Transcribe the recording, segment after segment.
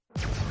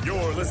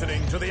You're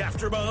listening to the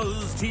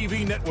AfterBuzz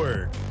TV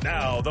Network,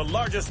 now the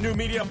largest new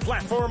media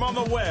platform on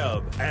the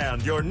web,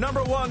 and your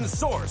number one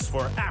source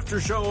for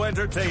after-show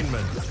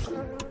entertainment.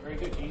 Very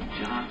good, Gene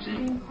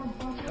Johnson.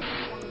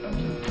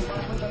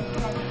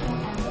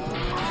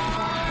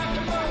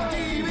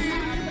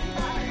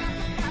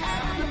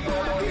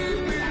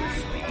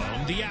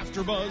 The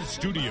AfterBuzz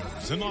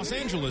Studios in Los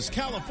Angeles,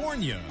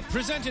 California.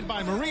 Presented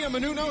by Maria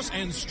Menounos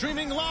and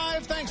streaming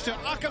live thanks to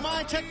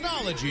Akamai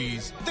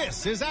Technologies.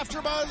 This is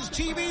AfterBuzz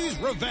TV's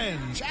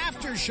Revenge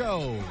After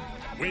Show.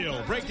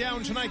 We'll break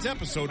down tonight's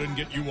episode and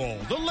get you all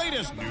the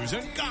latest news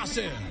and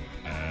gossip.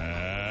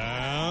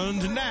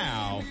 And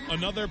now,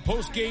 another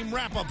post-game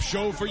wrap-up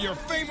show for your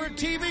favorite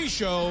TV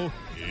show.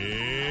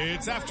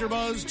 It's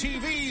AfterBuzz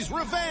TV's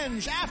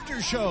Revenge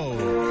After Show.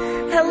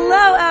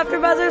 Hello,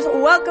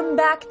 AfterBuzzers. Welcome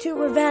back to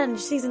Revenge,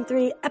 Season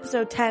 3,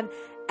 Episode 10,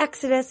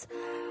 Exodus.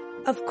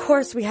 Of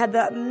course, we had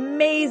the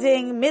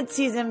amazing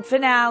mid-season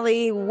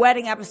finale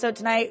wedding episode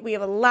tonight. We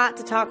have a lot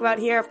to talk about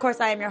here. Of course,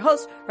 I am your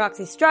host,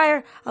 Roxy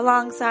Stryer,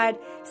 alongside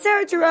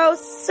Sarah Giroux.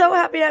 So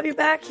happy to have you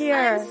back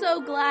here. I'm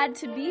so glad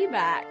to be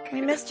back.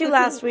 We missed you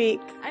last week.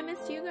 I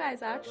missed you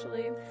guys,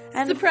 actually.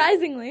 And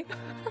surprisingly.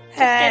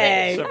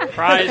 Hey.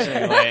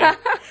 Surprisingly.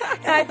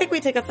 I think we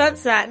take offense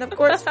to that. And of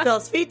course, Phil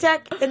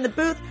Svitek in the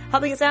booth,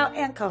 helping us out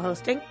and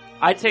co-hosting.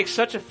 I take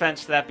such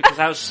offense to that because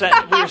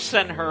we were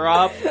setting her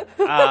up with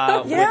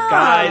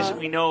guys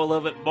we know a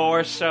little bit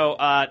more. So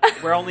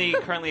we're only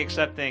currently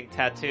accepting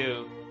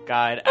tattoo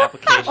guide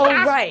applications. Oh,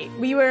 right.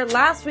 We were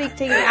last week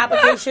taking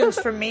applications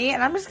for me,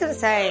 and I'm just going to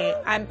say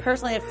I'm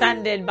personally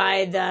offended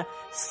by the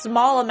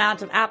small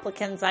amount of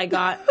applicants I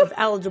got of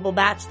eligible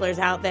bachelors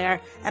out there.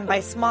 And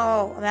by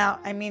small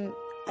amount, I mean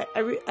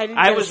I didn't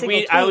get a single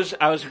tweet.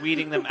 I was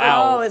weeding them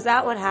out. Oh, is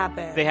that what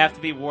happened? They have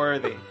to be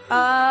worthy.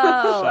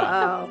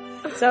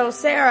 So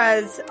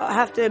Sarah's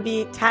have to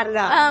be tatted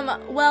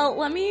up. Well,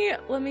 let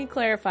me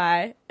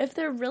clarify. If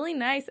they're really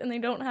nice and they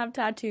don't have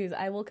tattoos,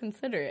 I will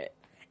consider it.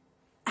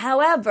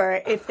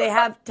 However, if they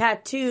have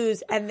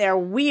tattoos and they're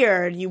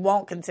weird, you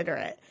won't consider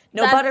it.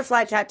 No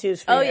butterfly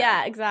tattoos for you. Oh,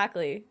 yeah,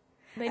 exactly.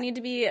 They need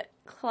to be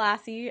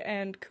classy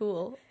and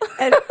cool.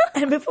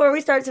 And before we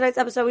start tonight's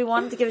episode, we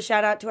wanted to give a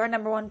shout out to our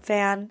number one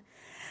fan,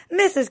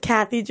 Mrs.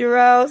 Kathy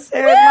Giroux,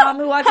 Sarah's mom,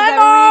 who watches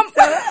every week.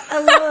 So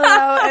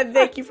hello, and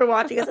thank you for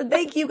watching us. And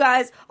thank you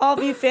guys, all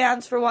of you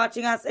fans, for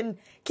watching us and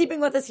keeping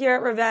with us here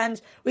at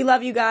Revenge. We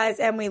love you guys,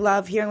 and we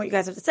love hearing what you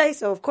guys have to say.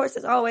 So, of course,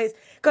 as always,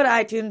 go to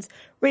iTunes,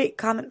 rate,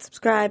 comment,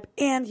 subscribe,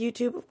 and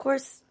YouTube. Of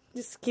course,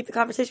 just keep the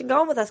conversation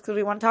going with us because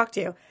we want to talk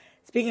to you.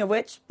 Speaking of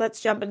which,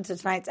 let's jump into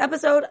tonight's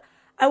episode.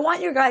 I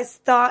want your guys'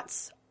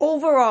 thoughts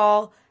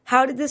overall.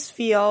 How did this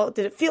feel?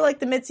 Did it feel like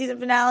the mid-season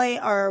finale?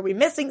 Or are we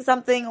missing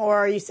something? Or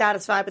are you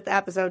satisfied with the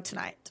episode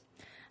tonight?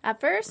 At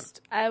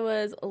first, I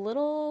was a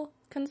little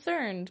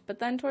concerned. But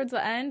then towards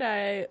the end,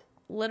 I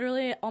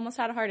literally almost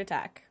had a heart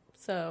attack.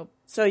 So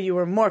you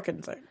were more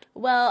concerned?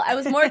 Well, I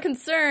was more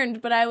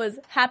concerned, but I was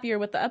happier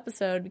with the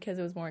episode because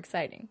it was more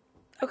exciting.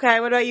 Okay,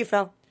 what about you,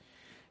 Phil?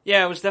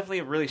 Yeah, it was definitely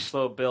a really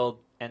slow build.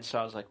 And so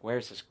I was like,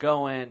 where's this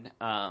going?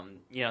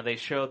 They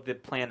showed the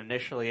plan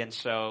initially, and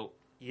so,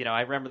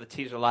 I remember the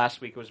teaser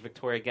last week was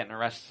Victoria getting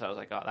arrested, so I was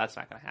like, oh, that's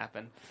not going to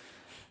happen.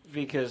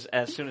 Because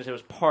as soon as it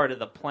was part of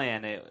the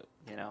plan,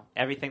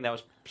 everything that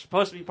was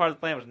supposed to be part of the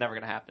plan was never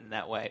going to happen in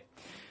that way.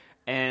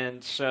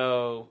 And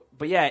so,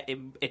 but yeah,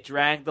 it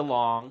dragged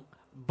along,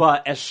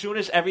 but as soon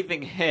as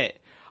everything hit,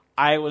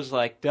 I was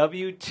like,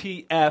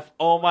 WTF,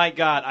 oh my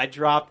God, I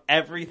dropped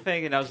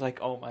everything, and I was like,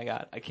 oh my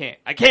God, I can't.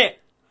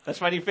 That's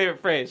my new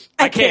favorite phrase.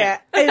 I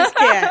can't. I just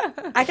can't.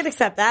 I can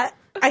accept that.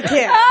 I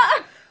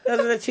can't. Those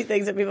are the two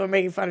things that people are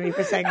making fun of me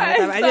for saying all the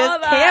time. I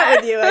just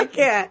can't with you. I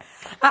can't.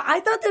 I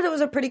thought that it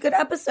was a pretty good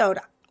episode.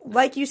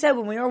 Like you said,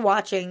 when we were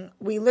watching,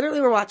 we literally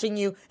were watching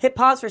you hit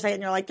pause for a second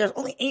and you're like, there's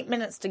only 8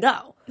 minutes to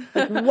go.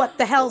 Like, what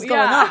the hell's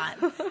going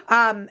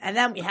on? And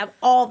then we have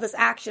all this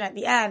action at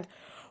the end.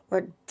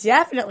 We're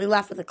definitely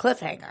left with a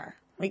cliffhanger.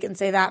 We can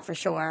say that for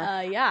sure.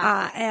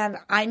 And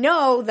I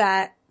know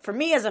that for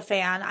me as a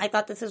fan, I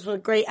thought this was a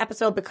great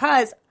episode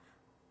because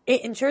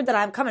it ensured that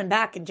I'm coming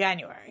back in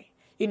January.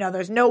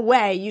 There's no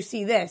way you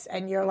see this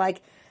and you're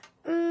like,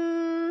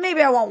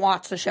 maybe I won't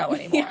watch the show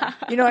anymore. Yeah.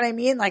 You know what I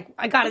mean? Like,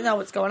 I got to know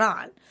what's going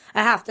on.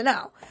 I have to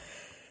know.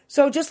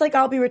 So just like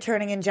I'll be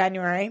returning in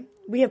January,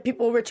 we have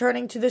people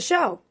returning to the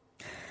show.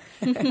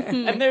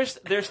 And there's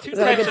two types of... Is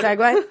that a good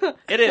segue?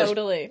 It is.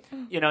 Totally.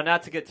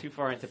 Not to get too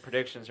far into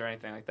predictions or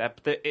anything like that,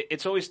 but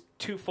it's always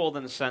twofold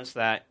in the sense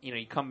that,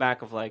 you come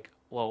back of like,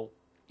 well,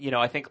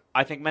 I think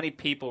many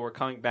people were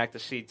coming back to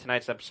see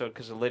tonight's episode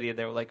because of Lydia.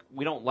 They were like,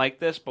 we don't like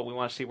this, but we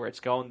want to see where it's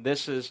going.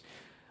 This is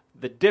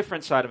the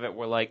different side of it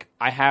where, like,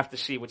 I have to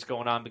see what's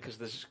going on because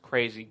this is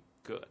crazy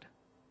good.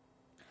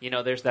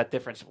 There's that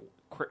difference.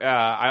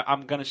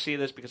 I'm going to see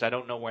this because I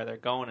don't know where they're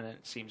going and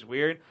it seems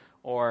weird,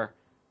 or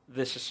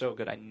this is so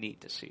good I need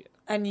to see it.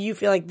 And you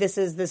feel like this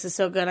is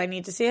so good I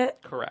need to see it?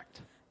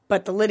 Correct.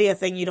 But the Lydia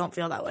thing you don't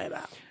feel that way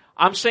about?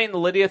 I'm saying the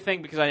Lydia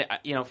thing because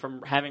I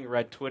from having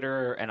read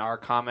Twitter and our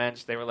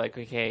comments, they were like,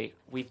 okay,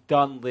 we've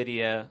done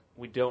Lydia.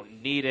 We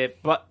don't need it.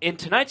 But in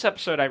tonight's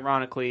episode,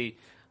 ironically,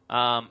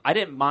 I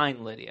didn't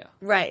mind Lydia.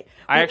 Right.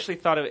 I actually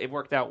thought it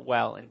worked out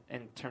well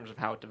in terms of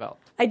how it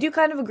developed. I do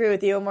kind of agree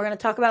with you, and we're going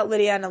to talk about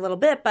Lydia in a little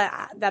bit, but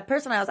that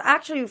person I was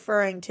actually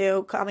referring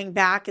to coming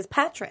back is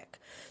Patrick.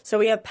 So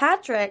we have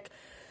Patrick,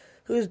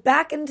 who's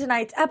back in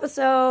tonight's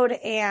episode,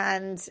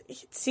 and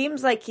it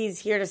seems like he's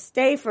here to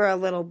stay for a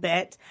little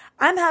bit.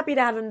 I'm happy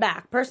to have him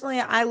back.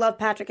 Personally, I love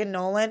Patrick and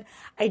Nolan.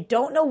 I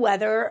don't know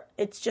whether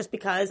it's just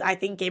because I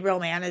think Gabriel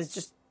Mann is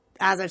just,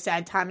 as I've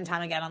said time and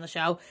time again on the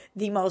show,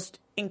 the most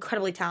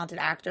incredibly talented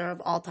actor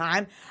of all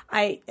time.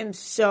 I am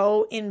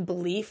so in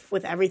belief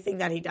with everything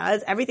that he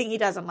does. Everything he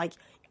does, I'm like,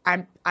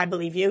 I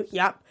believe you.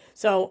 Yep.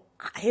 So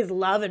his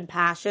love and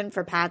passion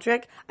for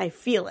Patrick, I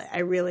feel it. I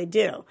really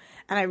do.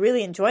 And I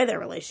really enjoy their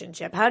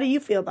relationship. How do you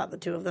feel about the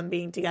two of them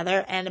being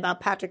together and about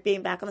Patrick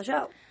being back on the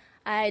show?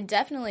 I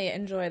definitely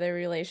enjoy their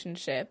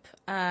relationship.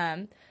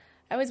 I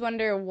always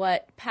wonder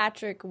what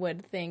Patrick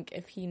would think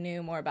if he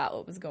knew more about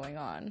what was going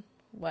on,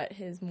 what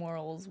his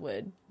morals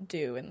would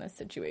do in this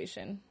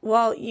situation.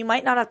 Well, you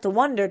might not have to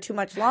wonder too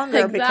much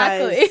longer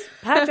Exactly. because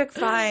Patrick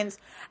finds...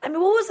 I mean,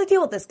 what was the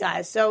deal with this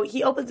guy? So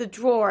he opens a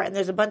drawer and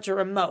there's a bunch of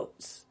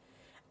remotes.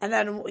 And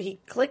then he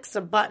clicks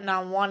a button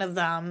on one of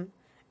them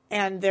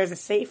and there's a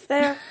safe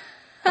there.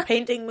 A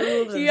painting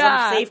moves and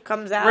some safe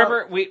comes out.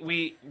 Remember,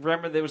 we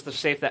remember there was the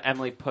safe that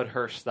Emily put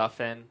her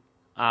stuff in.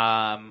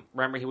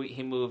 Remember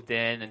he moved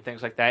in and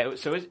things like that.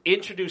 So it was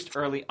introduced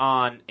early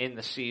on in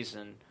the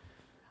season.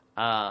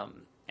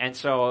 And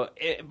so,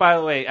 by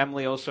the way,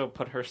 Emily also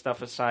put her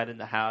stuff aside in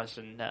the house,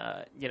 and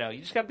you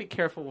just got to be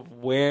careful with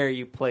where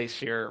you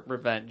place your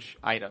revenge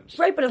items.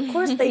 Right, but of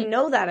course they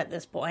know that at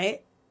this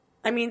point.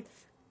 I mean,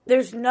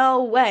 there's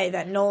no way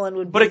that Nolan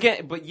would. But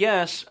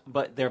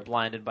they're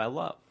blinded by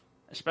love,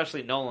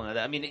 especially Nolan.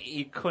 I mean,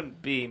 he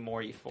couldn't be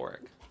more euphoric.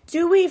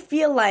 Do we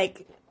feel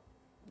like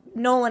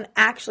Nolan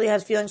actually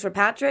has feelings for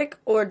Patrick,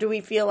 or do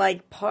we feel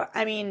like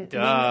we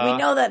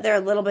know that they're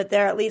a little bit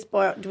there at least,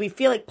 but do we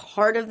feel like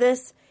part of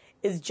this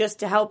is just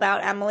to help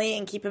out Emily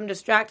and keep him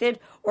distracted,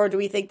 or do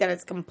we think that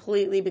it's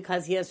completely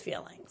because he has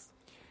feelings?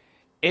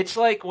 It's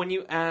like when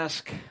you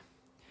ask...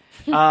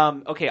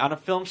 okay, on a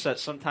film set,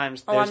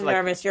 sometimes there's I'm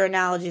nervous. Your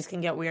analogies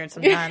can get weird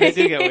sometimes. They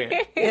do get weird.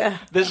 Yeah.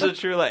 This is a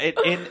true...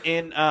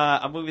 In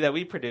a movie that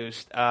we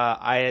produced,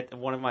 I had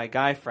one of my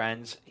guy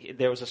friends,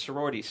 there was a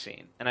sorority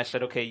scene. And I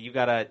said, okay, you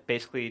got to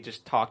basically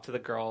just talk to the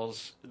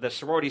girls, the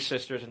sorority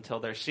sisters, until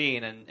they're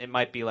scene. And it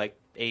might be like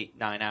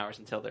 8-9 hours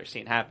until their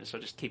scene happens. So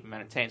just keep them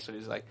entertained. So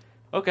he's like,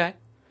 okay.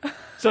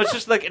 So it's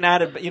just like an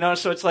added...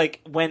 so it's like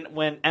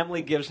when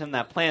Emily gives him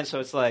that plan, so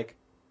it's like,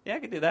 yeah, I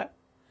can do that.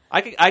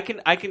 I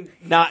can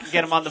not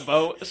get him on the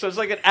boat, so it's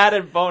like an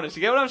added bonus.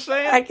 You get what I'm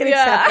saying? I can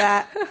accept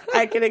that.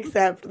 I can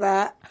accept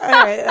that. All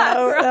right,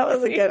 that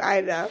was a good.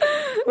 I know.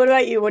 What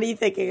about you? What are you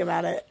thinking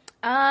about it?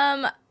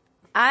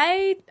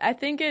 I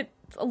think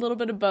it's a little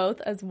bit of both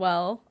as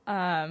well.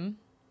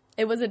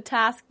 It was a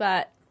task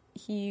that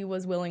he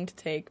was willing to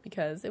take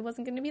because it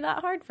wasn't going to be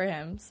that hard for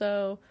him.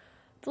 So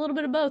it's a little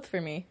bit of both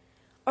for me.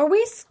 Are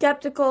we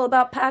skeptical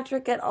about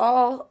Patrick at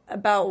all,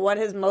 about what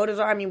his motives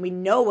are? I mean, we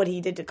know what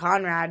he did to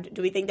Conrad.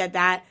 Do we think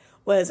that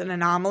was an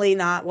anomaly,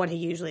 not what he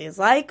usually is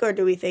like, or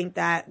do we think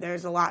that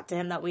there's a lot to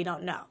him that we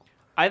don't know?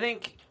 I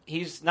think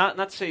he's not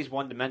to say he's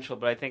one-dimensional,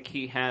 but I think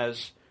he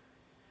has,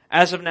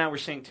 as of now, we're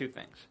seeing two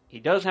things. He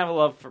does have a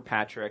love for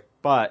Patrick,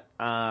 but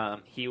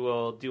he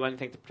will do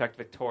anything to protect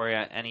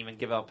Victoria and even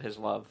give up his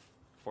love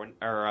for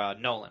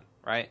Nolan,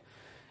 right?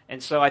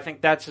 And so I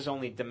think that's his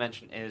only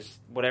dimension, is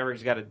whatever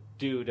he's got to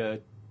do to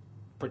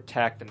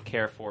protect and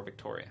care for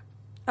Victoria.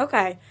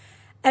 Okay.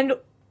 And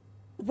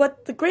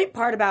what the great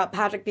part about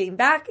Patrick being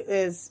back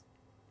is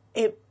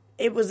it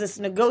was this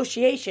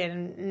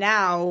negotiation.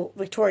 Now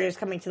Victoria's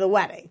coming to the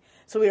wedding.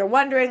 So we were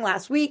wondering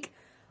last week,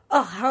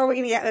 how are we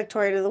going to get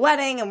Victoria to the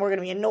wedding? And we're going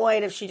to be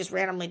annoyed if she just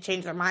randomly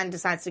changed her mind and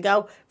decides to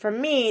go. For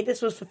me,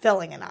 this was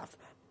fulfilling enough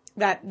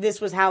that this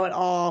was how it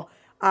all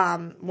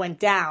went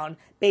down.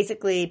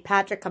 Basically,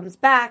 Patrick comes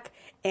back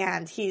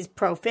and he's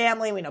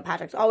pro-family. We know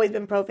Patrick's always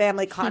been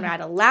pro-family. Conrad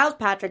allows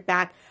Patrick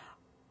back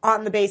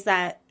on the base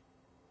that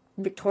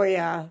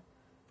Victoria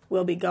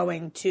will be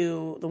going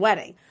to the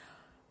wedding.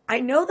 I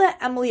know that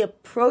Emily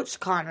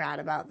approached Conrad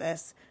about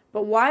this,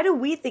 but why do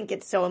we think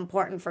it's so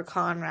important for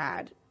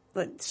Conrad,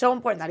 so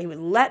important that he would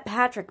let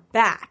Patrick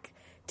back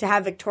to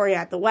have Victoria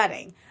at the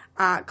wedding?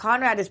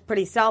 Conrad is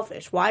pretty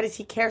selfish. Why does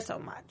he care so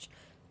much?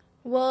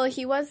 Well,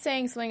 he was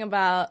saying something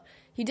about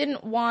he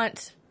didn't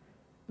want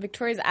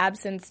Victoria's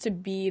absence to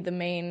be the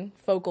main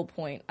focal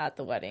point at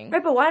the wedding.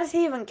 Right, but why does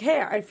he even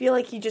care? I feel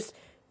like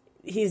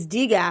he's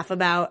degaff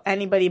about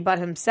anybody but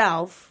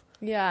himself.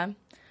 Yeah.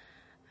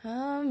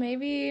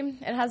 Maybe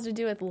it has to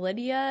do with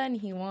Lydia and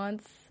he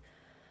wants...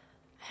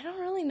 I don't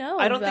really know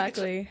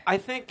exactly. I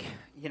think,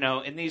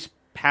 in these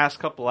past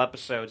couple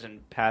episodes,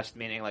 and past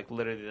meaning like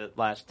literally the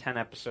last 10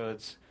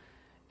 episodes,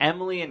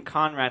 Emily and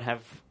Conrad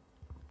have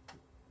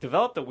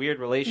developed a weird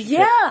relationship.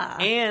 Yeah.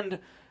 And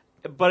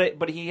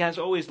but he has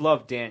always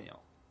loved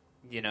Daniel,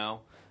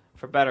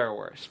 for better or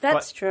worse.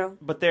 That's true.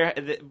 But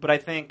I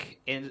think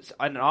in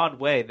an odd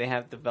way they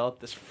have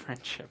developed this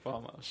friendship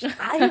almost.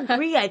 I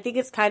agree. I think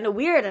it's kind of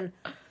weird, and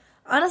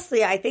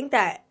honestly, I think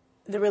that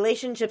the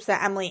relationships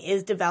that Emily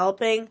is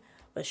developing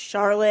with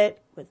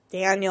Charlotte, with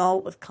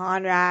Daniel, with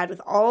Conrad,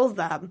 with all of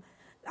them,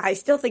 I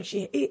still think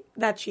she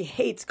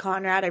hates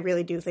Conrad. I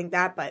really do think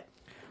that, but.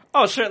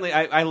 Oh, certainly.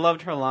 I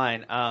loved her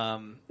line.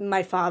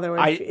 My father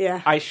would,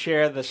 yeah. I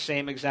share the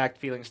same exact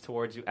feelings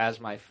towards you as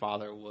my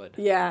father would.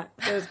 Yeah,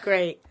 it was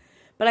great.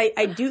 But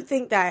I do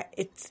think that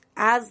it's,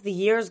 as the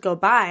years go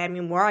by, I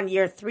mean, we're on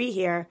year 3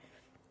 here,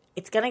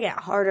 it's going to get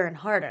harder and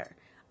harder.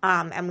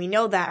 And we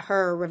know that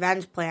her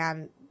revenge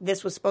plan,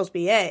 this was supposed to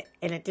be it,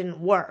 and it didn't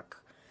work.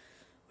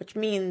 Which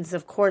means,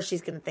 of course,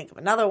 she's going to think of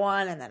another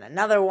one, and then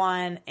another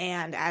one.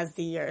 And as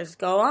the years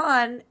go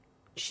on,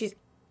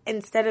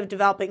 instead of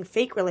developing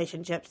fake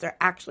relationships, they're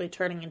actually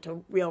turning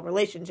into real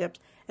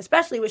relationships,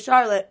 especially with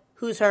Charlotte,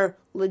 who's her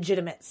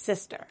legitimate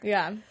sister.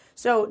 Yeah.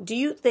 So do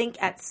you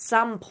think at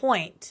some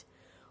point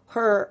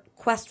her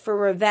quest for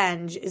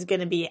revenge is going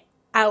to be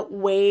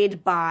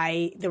outweighed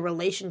by the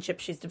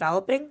relationship she's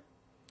developing?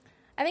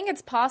 I think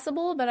it's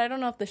possible, but I don't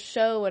know if the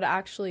show would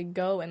actually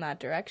go in that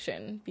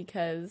direction,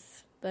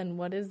 because then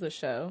what is the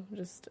show?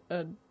 Just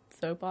a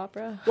soap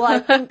opera?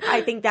 Well,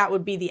 I think that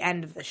would be the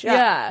end of the show.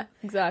 Yeah,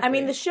 exactly. I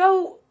mean, the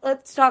show,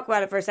 let's talk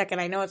about it for a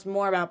second. I know it's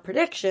more about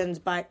predictions,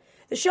 but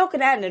the show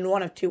could end in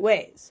one of two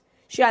ways.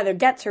 She either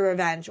gets her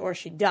revenge or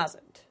she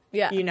doesn't.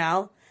 Yeah.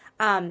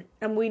 And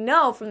we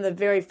know from the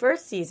very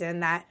first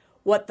season that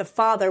what the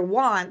father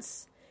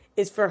wants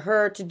is for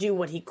her to do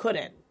what he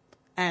couldn't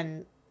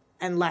and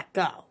let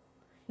go.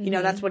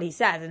 Mm-hmm. That's what he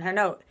says in her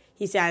note.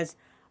 He says,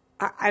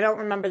 I don't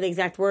remember the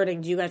exact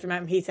wording. Do you guys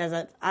remember? He says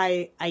that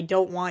I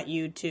don't want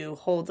you to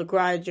hold a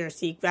grudge or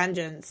seek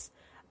vengeance.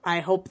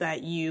 I hope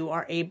that you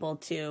are able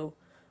to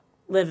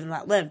live and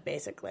let live,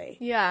 basically.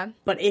 Yeah.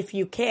 But if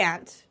you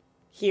can't,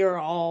 here are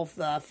all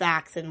the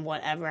facts and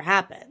whatever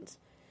happened.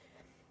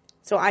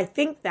 So I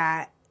think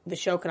that the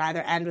show could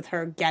either end with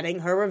her getting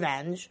her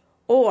revenge,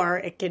 or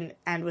it can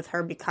end with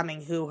her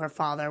becoming who her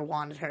father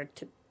wanted her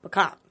to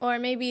become. Or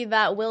maybe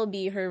that will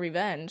be her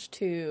revenge,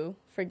 to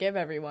forgive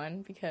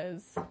everyone,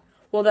 because...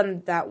 Well,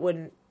 then that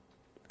wouldn't...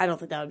 I don't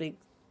think that would be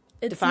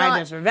defined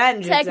as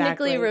revenge,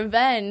 technically exactly.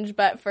 Revenge,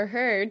 but for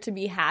her to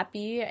be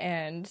happy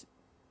and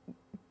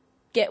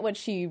get what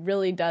she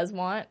really does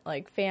want,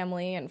 like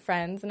family and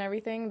friends and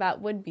everything, that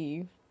would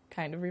be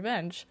kind of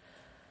revenge.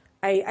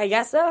 I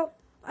guess so.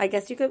 I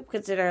guess you could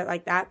consider it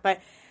like that, but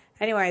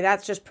anyway,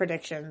 that's just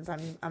predictions.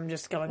 I'm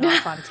just going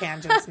off on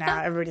tangents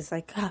now. Everybody's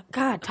like,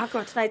 God, talk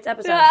about tonight's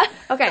episode.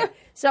 Okay,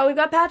 so we've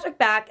got Patrick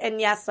back,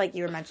 and yes, like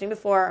you were mentioning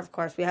before, of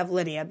course, we have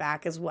Lydia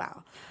back as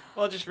well.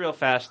 Well, just real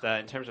fast,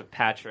 in terms of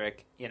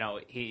Patrick,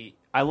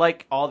 I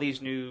like all these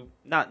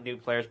not new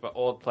players, but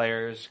old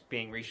players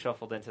being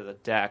reshuffled into the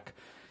deck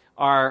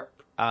are,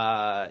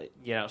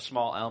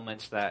 small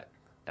elements that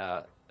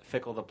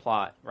fickle the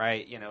plot,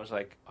 right? It was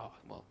like, oh,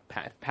 well,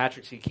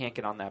 Patrick's, he can't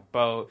get on that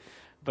boat.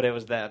 But it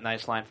was that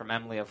nice line from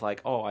Emily of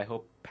like, oh, I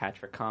hope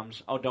Patrick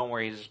comes. Oh, don't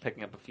worry, he's just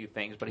picking up a few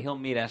things. But he'll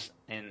meet us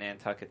in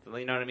Nantucket.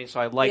 You know what I mean? So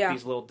I like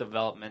these little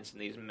developments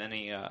and these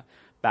mini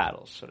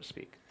battles, so to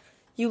speak.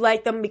 You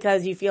like them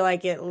because you feel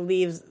like it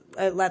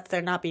lets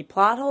there not be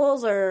plot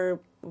holes, or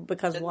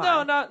because why?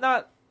 No,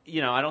 not.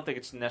 I don't think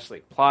it's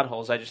necessarily plot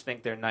holes. I just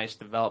think they're nice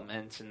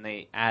developments, and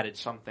they added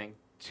something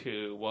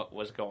to what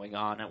was going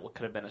on and what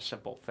could have been a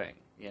simple thing,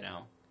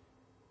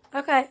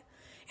 Okay.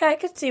 Yeah, I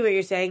could see what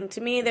you're saying.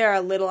 To me, they're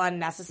a little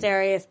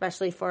unnecessary,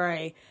 especially for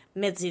a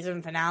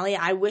mid-season finale.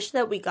 I wish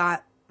that we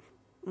got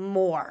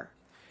more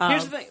of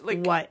Here's the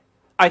thing, what...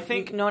 I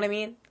think... You know what I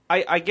mean?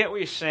 I get what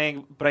you're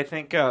saying, but I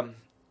think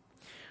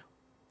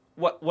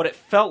what it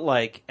felt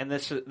like, and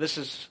this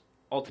is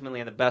ultimately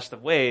in the best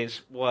of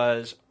ways,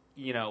 was,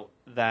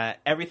 that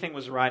everything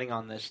was riding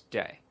on this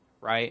day,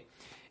 right?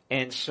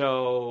 And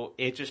so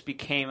it just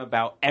became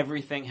about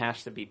everything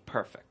has to be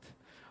perfect.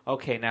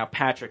 Okay, now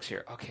Patrick's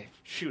here. Okay,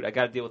 shoot, I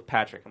got to deal with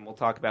Patrick, and we'll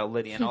talk about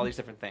Lydia and all these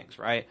different things,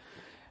 right?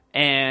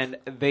 And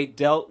they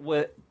dealt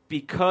with,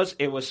 because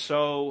it was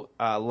so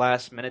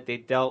last minute, they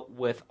dealt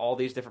with all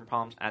these different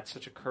problems at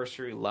such a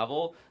cursory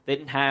level. They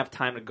didn't have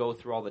time to go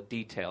through all the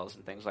details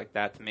and things like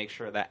that to make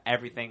sure that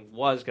everything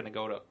was going to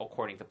go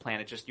according to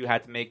plan. It just, you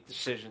had to make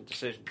decision.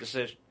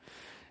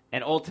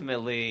 And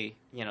ultimately,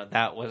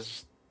 that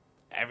was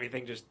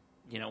everything just,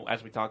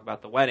 as we talk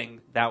about the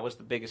wedding, that was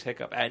the biggest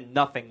hiccup, and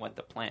nothing went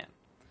to plan.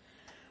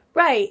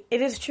 Right.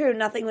 It is true.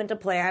 Nothing went to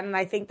plan. And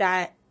I think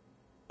that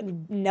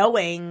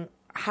knowing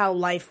how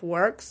life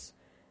works,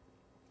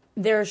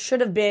 there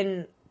should have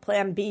been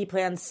plan B,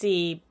 plan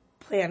C,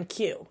 plan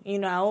Q,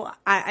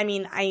 I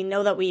mean, I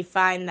know that we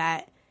find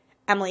that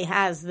Emily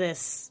has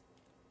this,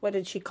 what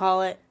did she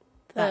call it?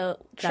 The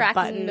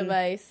tracking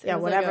device. Yeah,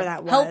 whatever like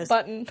that was. Help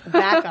button. A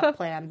backup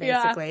plan,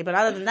 basically. Yeah. But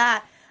other than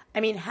that,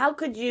 I mean, how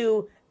could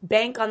you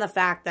bank on the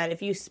fact that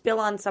if you spill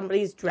on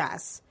somebody's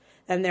dress,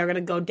 then they're going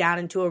to go down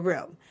into a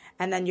room.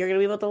 And then you're going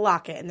to be able to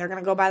lock it, and they're going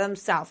to go by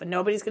themselves, and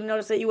nobody's going to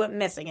notice that you went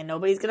missing, and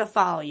nobody's going to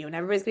follow you, and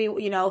everybody's going to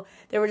be,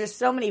 there were just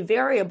so many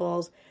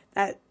variables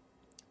that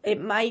it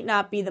might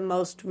not be the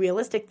most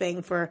realistic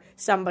thing for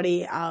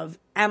somebody of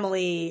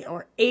Emily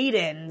or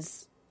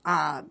Aiden's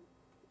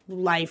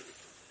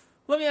life.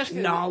 Let me ask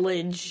you,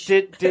 knowledge.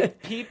 Did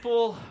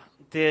people,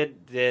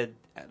 did the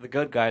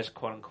good guys,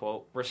 quote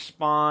unquote,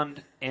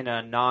 respond in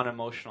a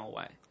non-emotional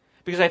way?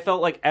 Because I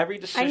felt like every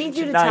decision I need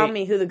you tonight, to tell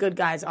me who the good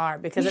guys are,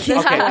 because at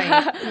this point,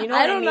 you know I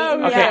what don't I mean?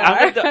 know. Okay,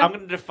 Yeah. I'm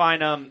going to define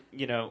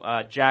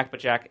Jack, but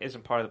Jack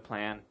isn't part of the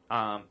plan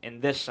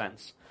in this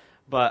sense.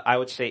 But I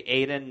would say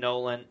Aiden,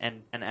 Nolan,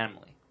 and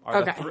Emily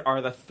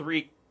are the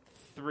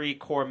three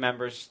core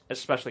members,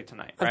 especially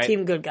tonight. Right?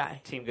 Team Good Guy.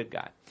 Team Good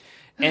Guy.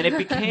 And it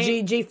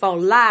became GG for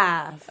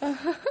life.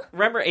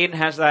 Remember, Aiden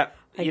has that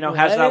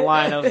has that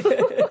line of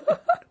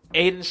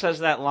Aiden says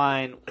that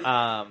line.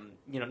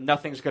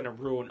 Nothing's going to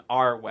ruin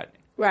our wedding.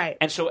 Right.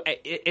 And so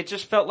it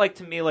just felt like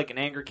to me like an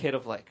angry kid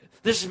of like,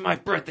 this is my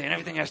birthday and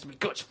everything has to be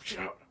good. So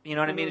shut up. You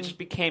know what I mean? It just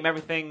became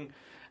everything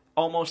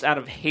almost out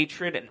of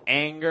hatred and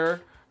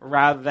anger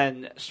rather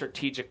than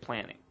strategic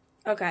planning.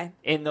 Okay.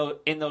 In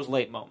those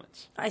late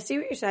moments. I see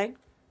what you're saying.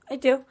 I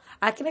do.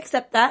 I can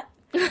accept that.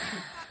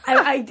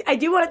 I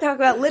do want to talk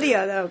about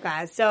Lydia, though,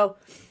 guys. So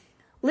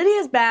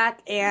Lydia's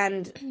back,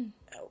 and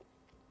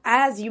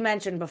as you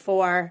mentioned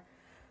before,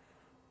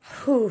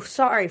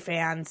 sorry,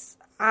 fans.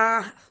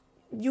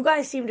 You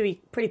guys seem to be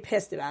pretty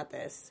pissed about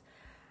this.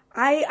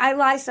 I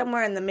lie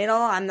somewhere in the middle.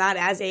 I'm not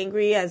as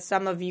angry as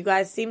some of you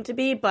guys seem to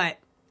be, but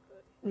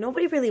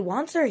nobody really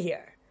wants her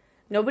here.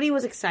 Nobody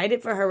was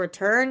excited for her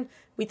return.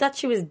 We thought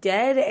she was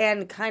dead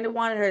and kind of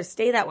wanted her to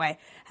stay that way.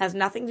 Has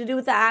nothing to do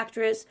with the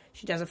actress.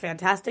 She does a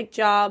fantastic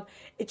job.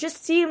 It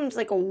just seems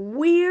like a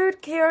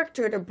weird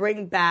character to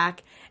bring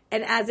back,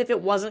 and as if it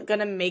wasn't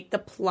going to make the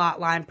plot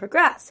line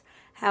progress.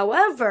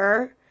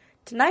 However,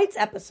 tonight's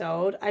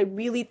episode, I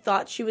really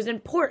thought she was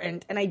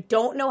important, and I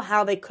don't know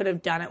how they could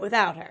have done it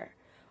without her.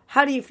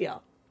 How do you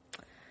feel?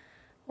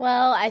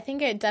 Well, I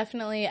think it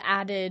definitely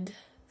added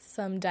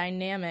some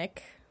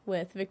dynamic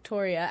with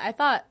Victoria. I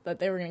thought that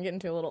they were going to get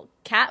into a little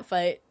cat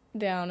fight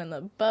down in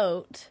the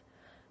boat,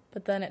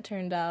 but then it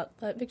turned out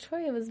that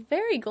Victoria was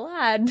very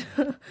glad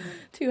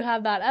to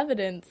have that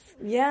evidence.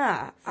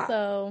 Yeah.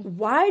 So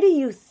why do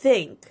you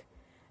think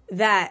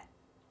that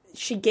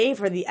she gave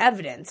her the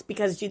evidence?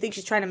 Because do you think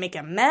she's trying to make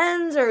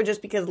amends, or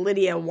just because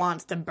Lydia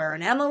wants to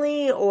burn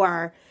Emily,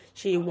 or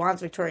she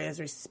wants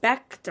Victoria's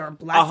respect or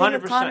blessing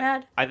of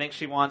Conrad? I think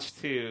she wants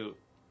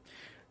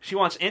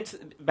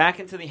back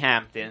into the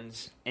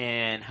Hamptons,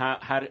 and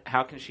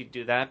how can she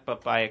do that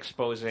but by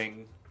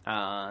exposing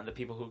the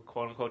people who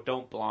quote unquote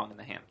don't belong in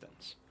the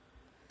Hamptons?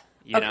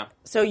 You know.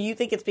 So you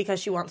think it's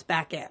because she wants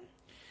back in?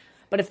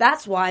 But if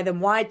that's why, then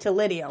why to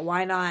Lydia?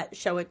 Why not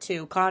show it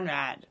to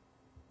Conrad?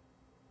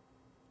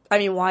 I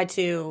mean, why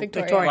to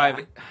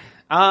Victoria?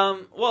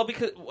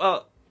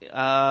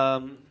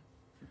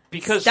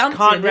 Because Stumped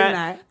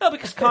Conrad. you, No,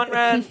 because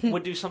Conrad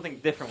would do something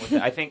different with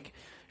it. I think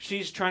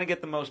she's trying to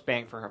get the most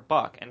bang for her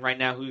buck, and right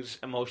now, who's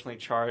emotionally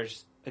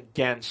charged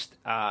against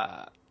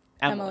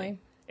Emily?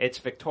 It's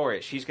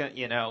Victoria. She's gonna,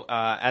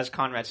 as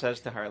Conrad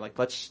says to her, like,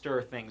 let's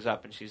stir things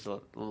up, and she's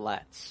like,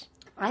 let's.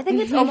 I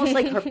think it's almost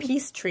like her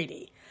peace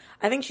treaty.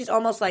 I think she's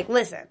almost like,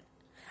 listen,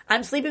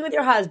 I'm sleeping with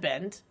your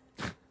husband,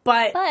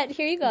 but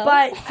here you go.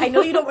 But I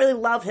know you don't really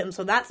love him,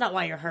 so that's not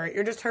why you're hurt.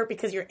 You're just hurt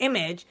because your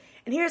image,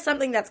 and here's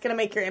something that's going to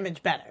make your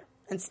image better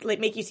and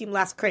make you seem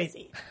less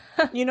crazy.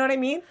 You know what I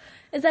mean?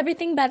 Is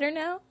everything better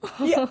now?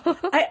 Yeah.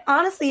 I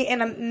honestly,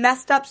 in a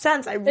messed up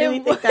sense, I really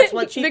think that's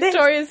what she thinks.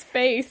 Victoria's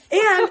face.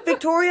 And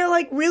Victoria,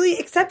 really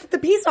accepted the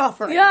peace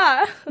offering.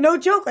 Yeah. No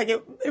joke.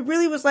 It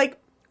really was like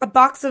a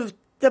box of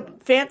the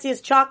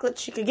fanciest chocolate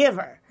she could give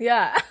her.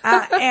 Yeah.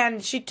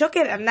 And she took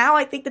it, and now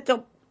I think that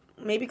they'll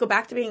maybe go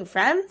back to being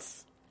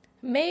friends?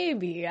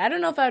 Maybe. I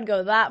don't know if I would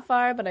go that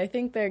far, but I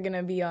think they're going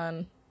to be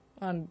on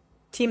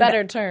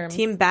better terms.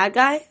 Team bad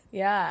guy?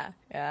 Yeah.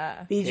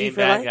 BG Team for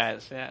bad life?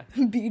 guys, yeah.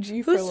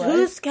 BG for life.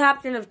 Who's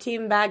captain of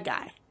Team Bad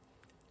Guy?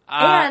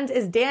 And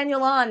is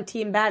Daniel on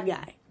Team Bad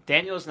Guy?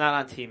 Daniel's not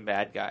on Team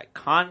Bad Guy.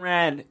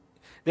 Conrad,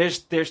 there's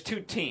two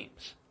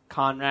teams.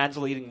 Conrad's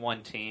leading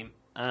one team,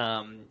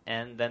 and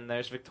then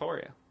there's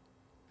Victoria.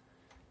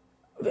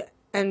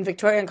 And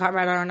Victoria and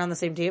Conrad aren't on the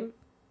same team?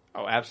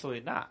 Oh,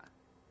 absolutely not.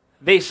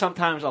 They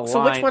sometimes align.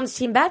 So which one's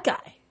Team Bad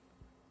Guy?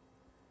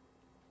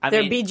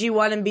 They're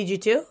BG1 and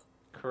BG2?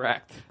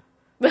 Correct.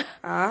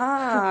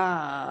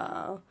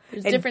 Ah.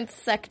 There's different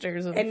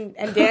sectors of And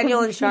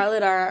Daniel and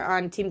Charlotte are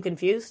on Team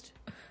Confused?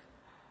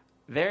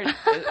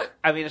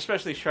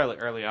 Especially Charlotte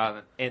early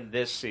on in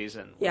this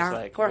season was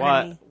like, poor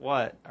Henny.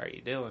 What are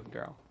you doing,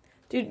 girl?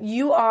 Dude,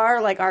 you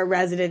are like our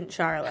resident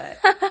Charlotte.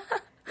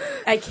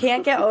 I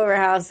can't get over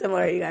how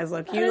similar you guys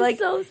look. You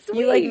so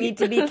sweet. You need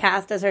to be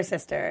cast as her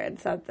sister in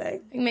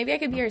something. Maybe I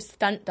could be her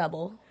stunt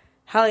double.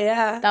 Hell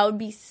yeah. That would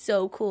be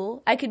so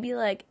cool. I could be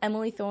like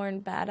Emily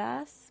Thorne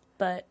badass,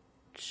 but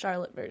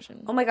Charlotte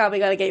version. Oh my god, we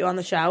gotta get you on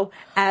the show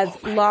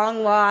as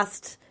long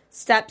lost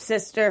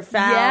stepsister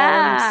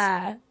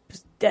found.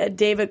 Yeah.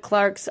 David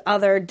Clark's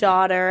other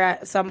daughter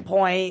at some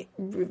point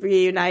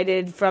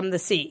reunited from the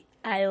sea.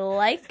 I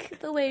like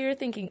the way you're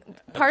thinking.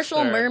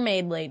 Partial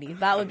mermaid lady.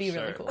 That would be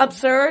really cool.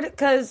 Absurd,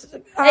 because...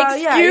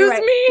 Excuse you're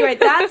right. me? You're right,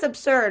 that's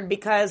absurd,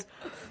 because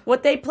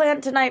what they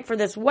planned tonight for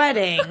this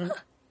wedding,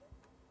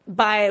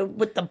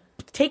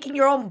 taking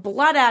your own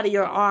blood out of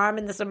your arm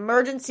and this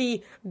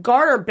emergency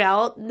garter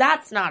belt,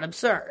 that's not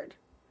absurd.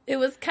 It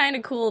was kind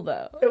of cool,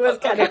 though. It was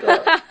kind of cool.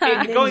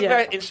 Going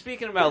back, and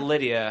speaking about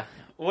Lydia,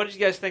 what did you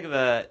guys think of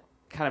the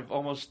kind of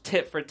almost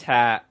tit for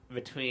tat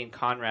between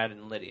Conrad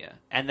and Lydia?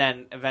 And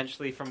then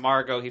eventually from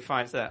Margot, he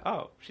finds that,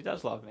 oh, she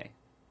does love me.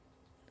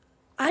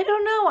 I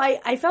don't know.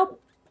 I felt,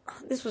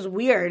 this was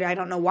weird. I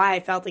don't know why I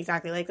felt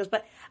exactly like this,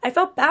 but I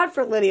felt bad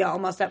for Lydia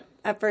almost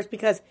at first,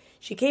 because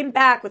she came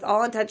back with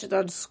all intentions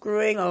on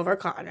screwing over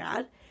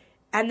Conrad,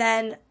 and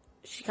then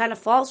she kind of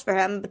falls for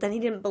him, but then he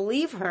didn't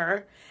believe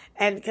her,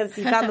 and because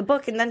he found the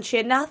book, and then she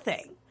had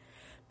nothing.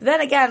 But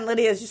then again,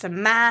 Lydia is just a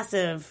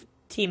massive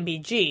Team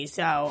BG,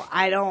 so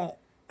I don't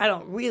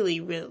really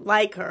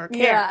like her or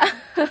care.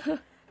 Yeah. But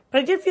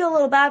I did feel a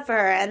little bad for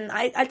her, and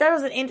I thought it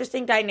was an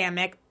interesting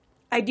dynamic.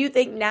 I do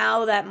think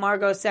now that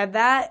Margot said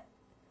that,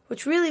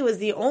 which really was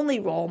the only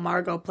role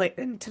Margot played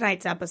in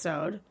tonight's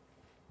episode,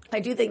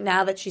 I do think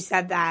now that she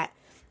said that,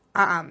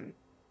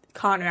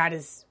 Conrad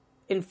is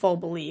in full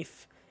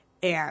belief,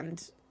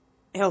 and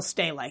he'll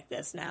stay like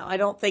this now. I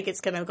don't think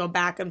it's going to go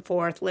back and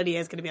forth. Lydia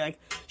is going to be like,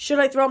 should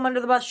I throw him under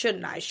the bus?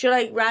 Shouldn't I? Should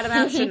I rat him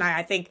out? Shouldn't I?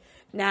 I think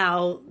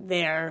now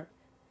they're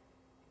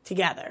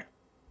together.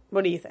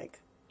 What do you think?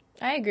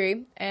 I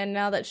agree. And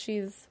now that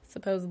she's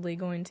supposedly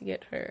going to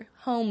get her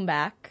home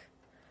back,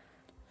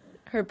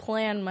 her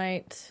plan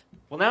might...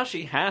 Well, now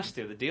she has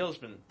to. The deal's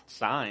been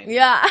signed.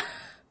 Yeah.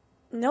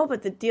 No,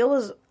 but the deal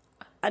was...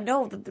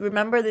 No,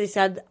 remember they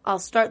said, I'll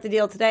start the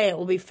deal today. It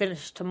will be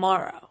finished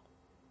tomorrow.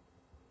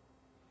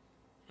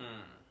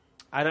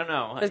 I don't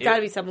know. There's got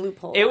to be some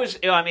loophole. It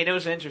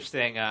was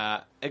interesting.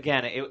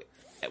 Again,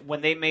 when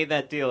they made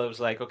that deal, it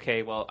was like,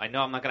 okay, well, I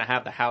know I'm not going to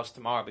have the house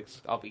tomorrow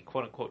because I'll be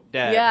quote unquote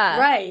dead. Yeah,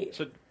 right.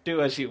 So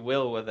do as you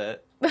will with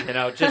it,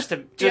 just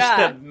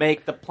to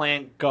make the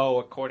plan go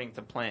according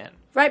to plan.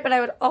 Right, but I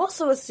would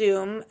also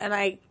assume, and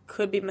I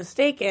could be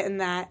mistaken,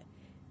 that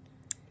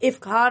if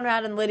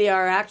Conrad and Lydia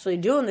are actually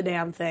doing the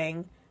damn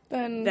thing,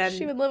 then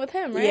she would live with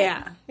him, right?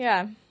 Yeah,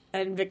 yeah.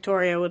 And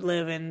Victoria would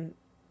live in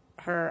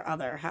her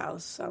other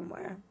house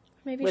somewhere.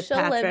 Maybe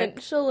she'll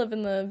live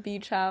in the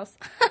beach house.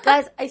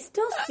 Guys, I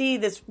still see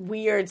this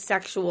weird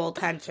sexual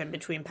tension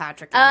between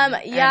Patrick and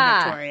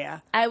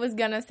Victoria. I was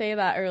gonna say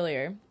that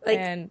earlier.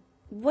 And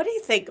what do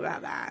you think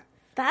about that?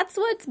 That's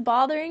what's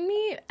bothering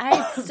me.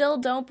 I still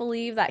don't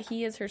believe that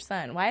he is her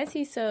son. Why is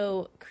he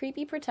so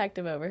creepy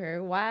protective over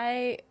her?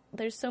 Why?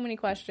 There's so many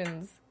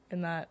questions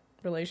in that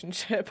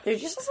relationship.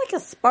 There's just like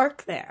a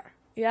spark there.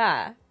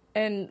 Yeah.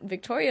 And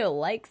Victoria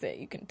likes it,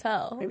 you can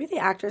tell. Maybe the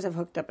actors have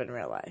hooked up in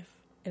real life.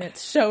 And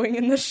it's showing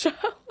in the show.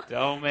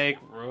 Don't make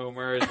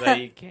rumors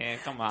that you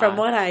can't. Come on. From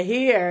what I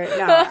hear,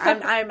 no,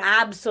 I'm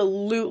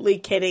absolutely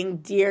kidding.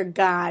 Dear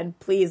God,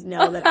 please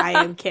know that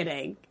I am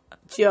kidding.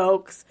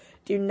 Jokes.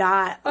 Do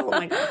not. Oh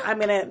my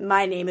God.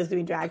 My name is going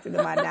to be dragged through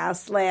the mud now.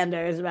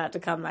 Slander is about to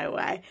come my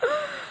way.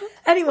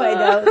 Anyway,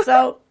 though,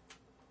 so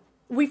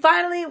we've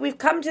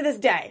come to this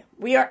day.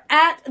 We are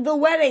at the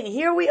wedding.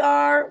 Here we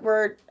are.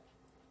 We're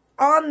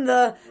on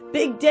the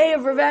big day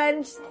of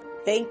revenge.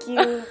 Thank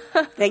you.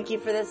 Thank you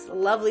for this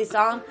lovely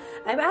song.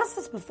 I've asked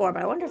this before,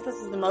 but I wonder if this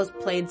is the most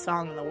played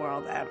song in the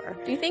world ever.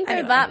 Do you think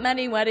there are that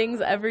many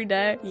weddings every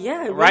day?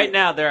 Yeah. Really. Right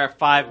now, there are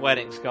 5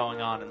 weddings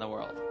going on in the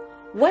world.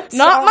 What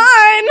Not song,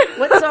 mine!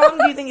 What song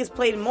do you think is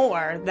played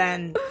more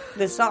than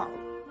this song?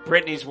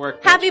 Britney's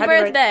work. Happy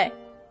birthday.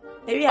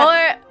 Maybe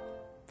Or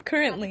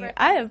currently,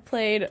 I have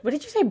played... What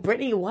did you say,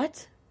 Britney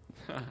what?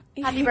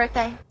 Happy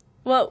birthday.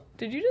 Whoa,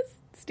 did you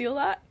just steal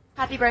that?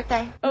 Happy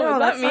birthday. No, Oh, is that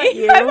that's me? not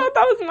you. I thought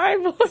that was my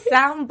voice.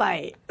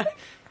 Soundbite.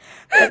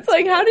 It's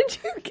like, how did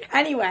you get...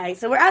 Anyway,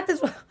 so we're at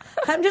this...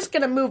 I'm just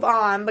going to move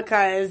on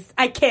because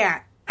I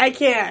can't. I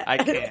can't. I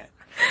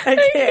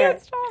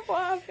can't stop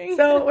laughing.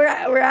 So we're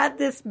at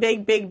this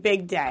big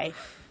day.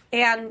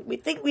 And we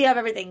think we have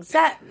everything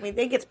set. We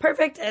think it's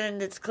perfect,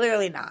 and it's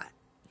clearly not.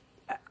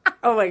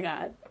 Oh, my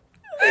God.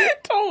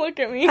 Don't look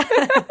at me.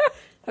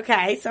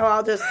 Okay, so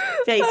I'll just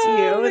face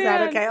you. Is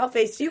that okay? I'll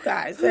face you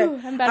guys.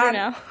 I'm better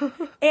now.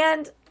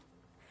 And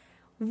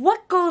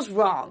what goes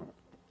wrong?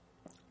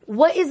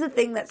 What is the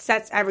thing that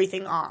sets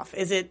everything off?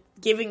 Is it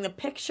giving the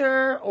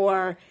picture,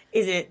 or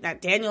is it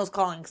that Daniel's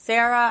calling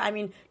Sarah? I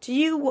mean, to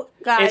you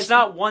guys... It's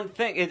not one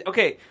thing.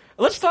 Okay,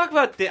 let's talk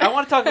about... I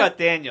want to talk about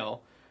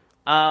Daniel.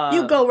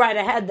 You go right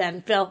ahead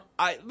then, Phil.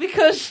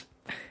 Because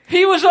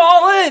he was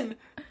all in.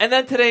 And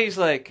then today he's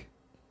like...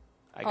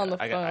 I got to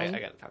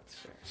talk to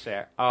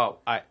Sarah.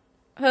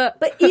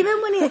 But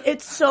even when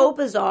it's so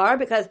bizarre,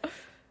 because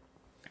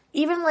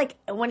even like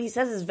when he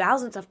says his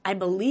vows and stuff, I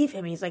believe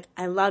him. He's like,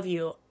 I love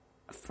you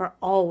for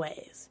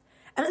always.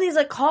 And then he's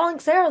like calling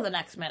Sarah the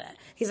next minute.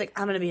 He's like,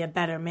 I'm going to be a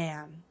better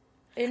man.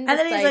 Indecisive. And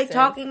then he's like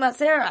talking about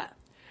Sarah.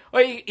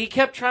 Well, he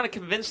kept trying to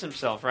convince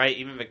himself, right?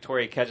 Even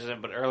Victoria catches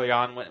him, but early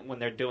on when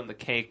they're doing the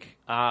cake,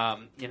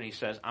 he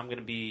says, "I'm going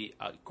to be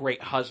a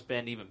great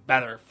husband, even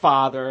better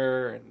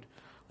father," and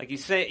like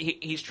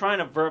he's trying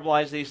to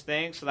verbalize these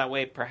things so that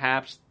way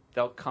perhaps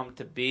they'll come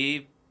to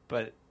be.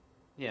 But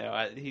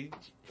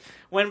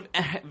when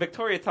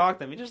Victoria talked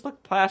to him, he just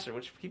looked placid,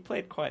 which he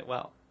played quite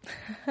well.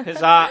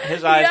 His eyes were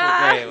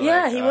great.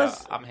 Yeah, he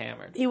was. I'm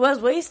hammered. He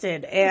was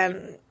wasted,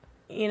 and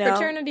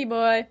fraternity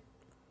boy.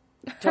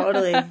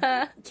 Totally.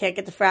 Can't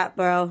get the frat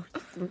bro.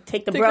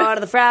 Take the bro out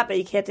of the frat, but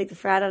you can't take the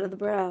frat out of the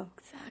bro.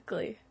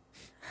 Exactly.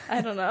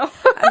 I don't know.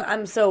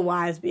 I'm so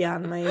wise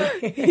beyond my...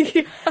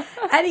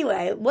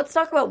 Anyway, let's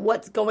talk about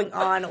what's going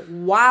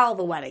on while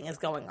the wedding is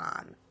going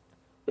on.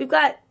 We've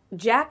got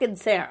Jack and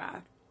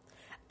Sarah.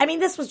 I mean,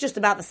 this was just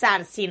about the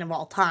saddest scene of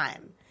all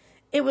time.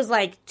 It was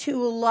like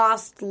two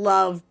lost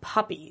love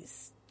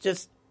puppies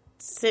just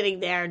sitting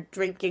there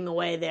drinking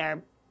away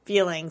their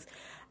feelings.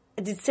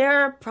 Did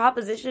Sarah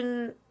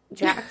proposition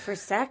Jack for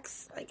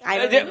sex? Like, I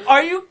don't know.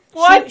 Are you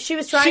what? She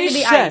was trying to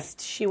be iced.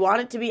 She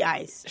wanted to be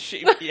iced.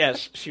 She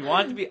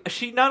wanted to be.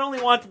 She not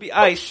only wanted to be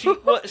iced. She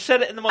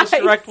said it in the most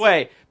direct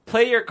way.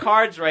 Play your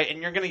cards right,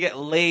 and you're gonna get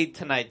laid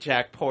tonight,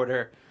 Jack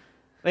Porter.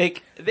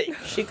 Like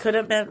she could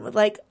have been with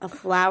like a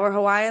flower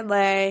Hawaiian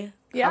lei.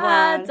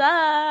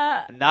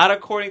 Yeah, not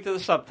according to the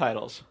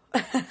subtitles.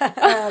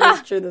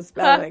 That's true. The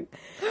spelling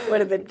would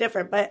have been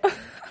different, but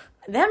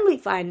then we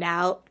find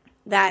out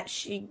that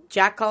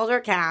Jack calls her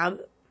a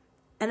cab.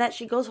 And that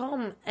she goes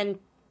home and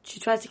she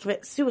tries to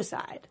commit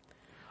suicide.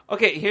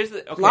 Okay, here's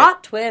the... Okay.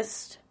 Plot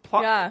twist.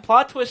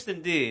 Plot twist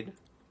indeed.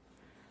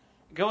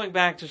 Going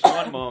back just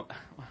one moment.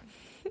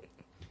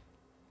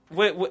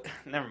 Wait,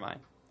 never mind.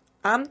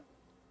 I'm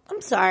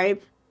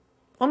sorry.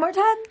 One more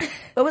time?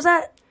 What was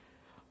that?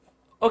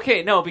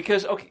 Okay, no,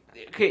 because...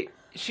 Okay,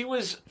 she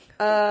was...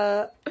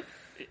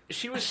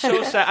 She was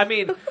so sad. I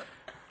mean,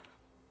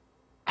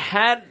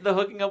 had the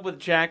hooking up with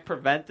Jack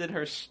prevented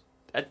her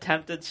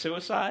attempted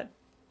suicide?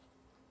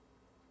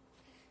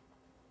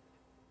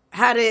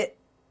 Had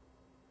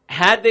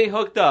they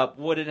hooked up,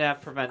 would it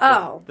have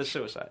prevented the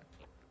suicide?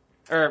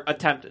 Or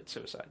attempted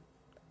suicide?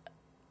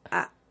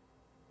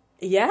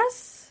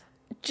 Yes?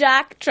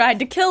 Jack tried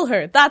to kill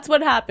her. That's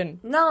what happened.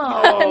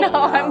 No. No,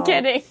 I'm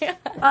kidding.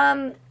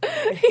 Now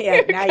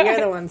you're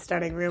the one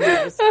starting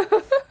rumors.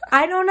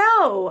 I don't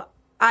know.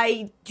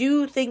 I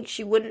do think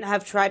she wouldn't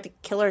have tried to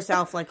kill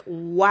herself, like,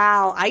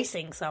 while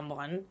icing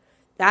someone.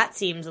 That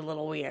seems a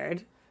little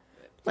weird.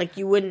 Like,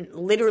 you wouldn't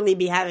literally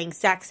be having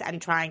sex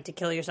and trying to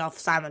kill yourself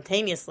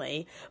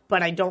simultaneously,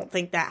 but I don't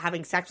think that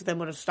having sex with him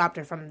would have stopped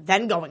her from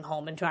then going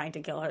home and trying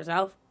to kill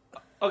herself.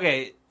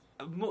 Okay,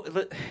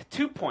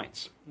 2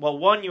 points. Well,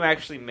 one you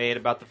actually made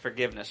about the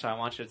forgiveness, so I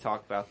want you to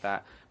talk about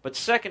that. But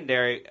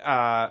secondary,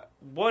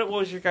 what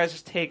was your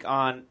guys' take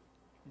on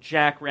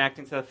Jack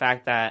reacting to the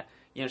fact that,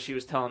 she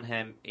was telling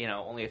him,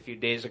 only a few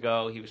days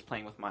ago he was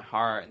playing with my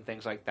heart and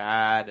things like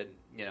that, and,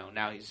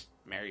 now he's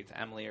married to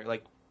Emily, or,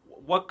 like,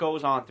 what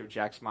goes on through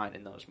Jack's mind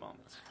in those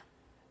moments?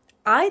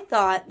 I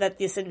thought that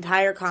this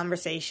entire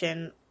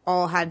conversation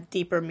all had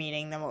deeper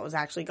meaning than what was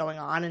actually going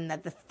on, and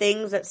that the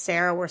things that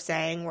Sarah were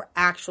saying were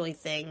actually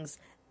things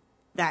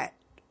that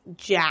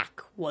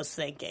Jack was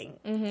thinking.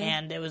 Mm-hmm.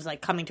 And it was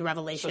like coming to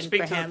revelation for him. So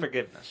speak to the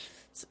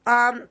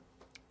forgiveness.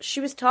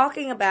 She was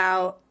talking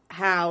about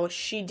how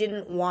she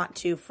didn't want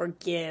to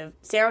forgive...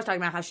 Sarah was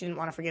talking about how she didn't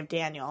want to forgive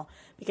Daniel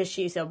because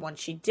she said once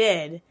she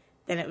did,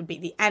 then it would be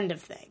the end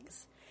of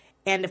things.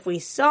 And if we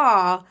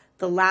saw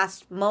the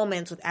last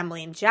moments with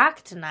Emily and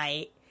Jack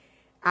tonight,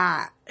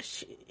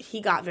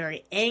 he got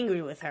very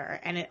angry with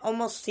her, and it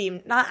almost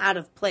seemed not out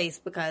of place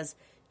because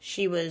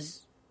she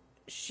was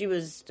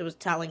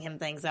telling him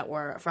things that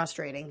were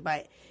frustrating,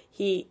 but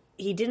he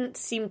didn't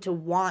seem to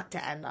want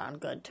to end on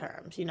good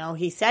terms.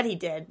 He said he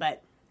did,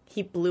 but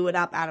he blew it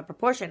up out of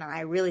proportion, and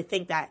I really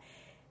think that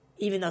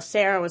even though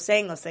Sarah was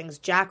saying those things,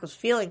 Jack was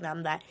feeling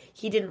them, that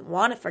he didn't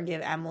want to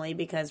forgive Emily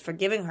because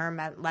forgiving her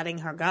meant letting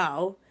her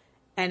go.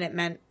 And it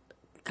meant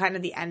kind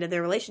of the end of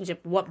their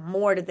relationship. What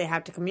more did they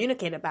have to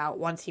communicate about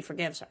once he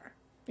forgives her?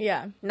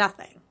 Yeah.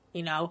 Nothing,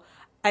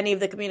 Any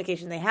of the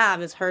communication they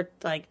have is her,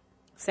 like,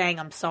 saying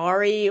I'm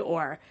sorry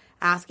or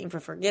asking for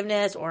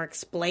forgiveness or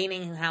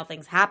explaining how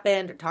things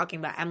happened or talking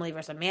about Emily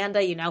versus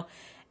Amanda,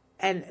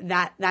 And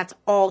that's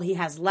all he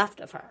has left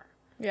of her.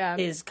 Yeah.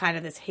 Is kind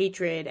of this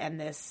hatred and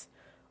this,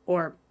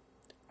 or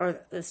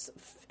this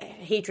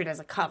hatred as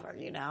a cover,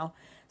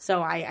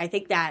 So I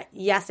think that,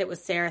 yes, it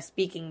was Sarah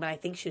speaking, but I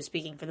think she was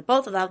speaking for the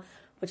both of them,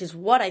 which is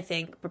what I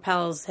think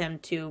propels him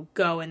to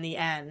go in the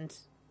end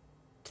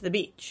to the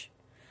beach.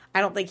 I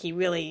don't think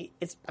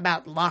it's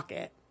about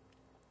Lockett.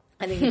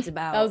 I think it's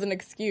about... That was an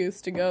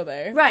excuse to go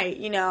there. Right,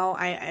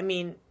 I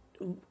mean,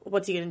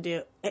 what's he going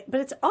to do?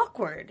 But it's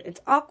awkward.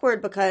 It's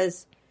awkward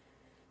because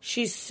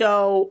she's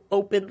so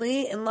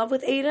openly in love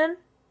with Aiden.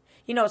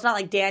 It's not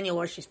like Daniel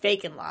where she's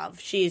fake in love.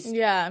 She's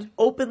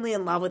openly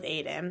in love with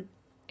Aiden.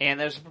 And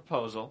there's a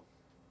proposal.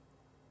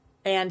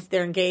 And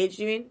they're engaged,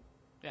 you mean?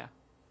 Yeah.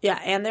 Yeah,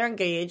 and they're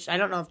engaged. I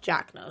don't know if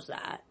Jack knows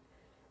that.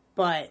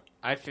 but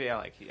I feel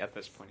like at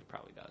this point he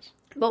probably does.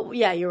 But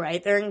yeah, you're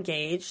right. They're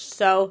engaged,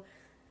 so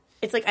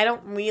it's like I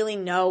don't really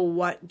know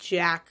what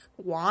Jack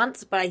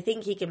wants, but I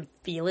think he can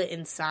feel it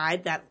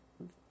inside that,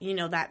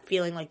 that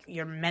feeling like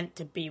you're meant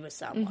to be with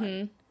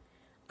someone.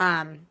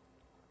 And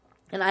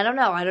I don't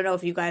know. I don't know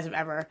if you guys have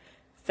ever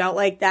felt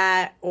like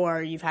that,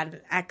 or you've had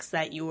an ex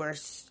that you were,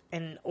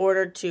 in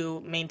order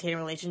to maintain a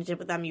relationship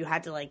with them, you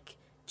had to like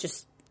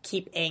just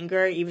keep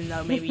anger, even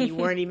though maybe you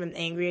weren't even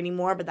angry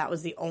anymore, but that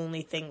was the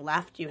only thing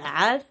left you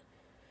had.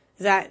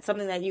 Is that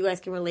something that you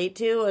guys can relate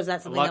to, or is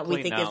that something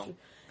Luckily, that we think no. is...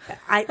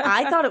 I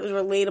thought it was a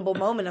relatable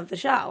moment of the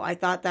show. I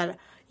thought that,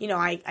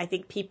 I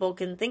think people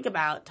can think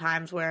about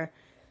times where,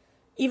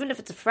 even if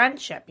it's a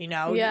friendship,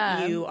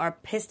 you are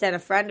pissed at a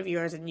friend of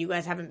yours and you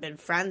guys haven't been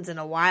friends in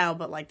a while,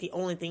 but like the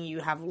only thing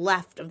you have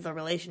left of the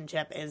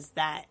relationship is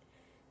that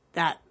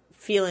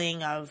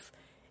feeling of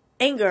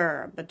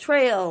anger,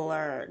 betrayal,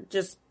 or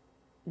just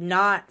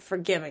not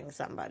forgiving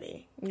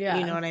somebody. Yeah.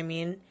 You know what I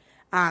mean?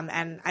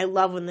 And I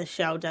love when the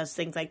show does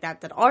things like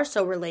that are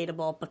so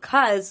relatable,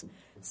 because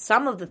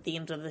some of the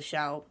themes of the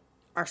show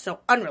are so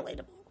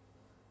unrelatable,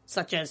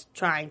 such as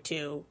trying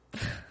to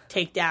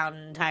take down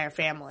an entire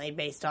family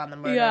based on the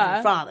murder of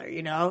your father,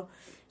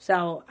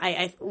 So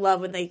I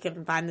love when they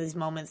can find these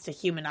moments to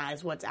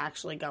humanize what's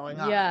actually going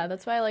on. Yeah,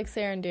 that's why I like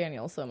Sarah and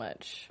Daniel so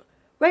much.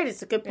 Right,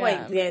 it's a good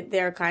point. Yeah.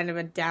 They're kind of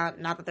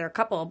not that they're a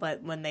couple,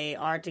 but when they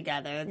are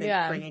together,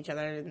 they bring each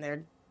other and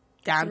they're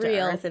down to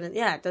earth. And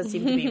it does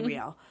seem to be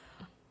real.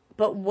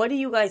 But what do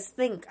you guys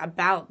think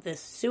about this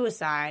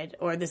suicide,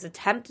 or this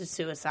attempted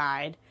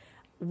suicide?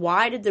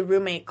 Why did the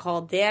roommate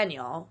call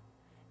Daniel?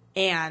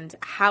 And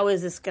how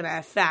is this going to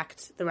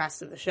affect the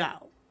rest of the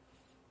show?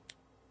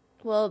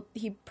 Well,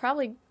 he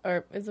probably...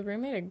 Or is the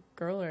roommate a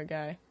girl or a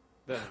guy?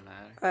 Doesn't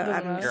matter.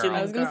 I'm assuming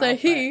I was going to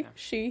say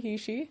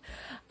she.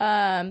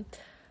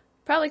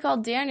 Probably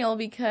called Daniel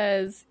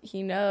because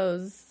he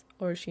knows,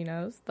 or she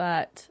knows,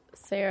 that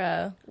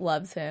Sarah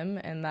loves him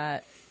and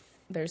that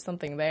there's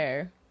something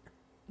there.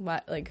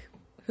 Like,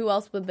 who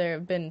else would there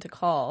have been to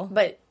call?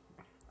 But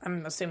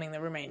I'm assuming the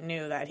roommate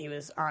knew that he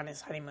was on his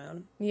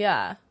honeymoon.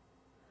 Yeah.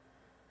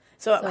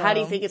 So how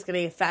do you think it's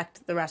going to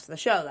affect the rest of the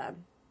show,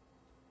 then?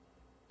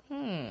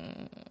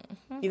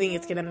 You think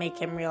it's going to make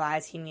him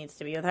realize he needs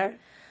to be with her?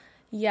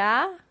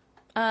 Yeah.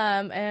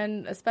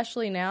 And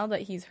especially now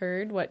that he's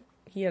heard what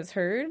he has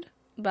heard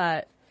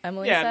that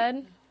Emily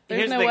said.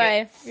 There's no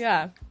way.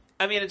 Yeah.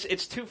 I mean,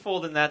 it's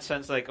twofold in that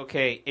sense. Like,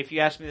 okay, if you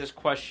ask me this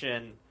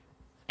question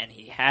and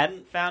he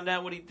hadn't found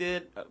out what he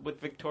did with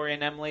Victoria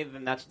and Emily,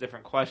 then that's a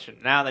different question.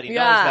 Now that he knows,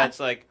 that's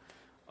like,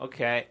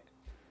 okay.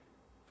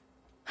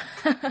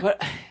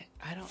 But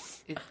I don't...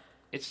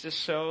 It's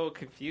just so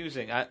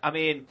confusing. I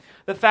mean,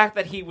 the fact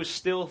that he was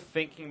still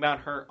thinking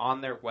about her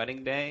on their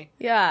wedding day,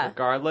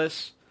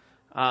 regardless,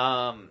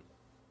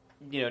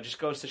 just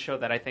goes to show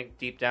that I think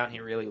deep down he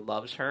really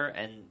loves her.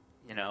 And,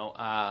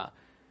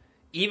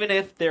 even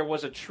if there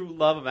was a true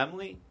love of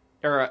Emily,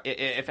 or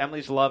if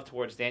Emily's love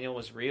towards Daniel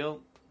was real,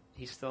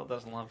 he still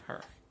doesn't love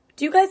her.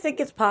 Do you guys think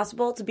it's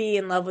possible to be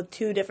in love with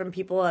two different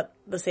people at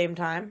the same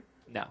time?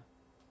 No.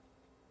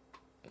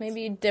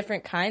 Maybe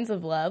different kinds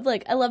of love.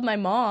 Like, I love my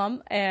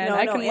mom, and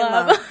I can in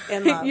love...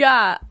 In love.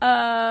 Yeah.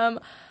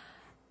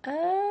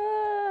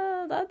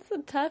 That's a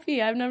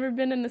toughie. I've never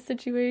been in a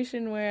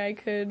situation where I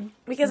could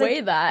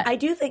weigh that. I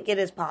do think it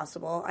is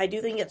possible. I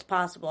do think it's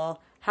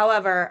possible.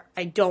 However,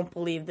 I don't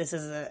believe this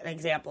is an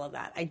example of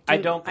that. I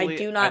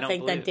do not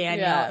think that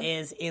Daniel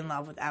is in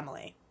love with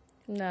Emily.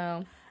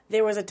 No.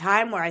 There was a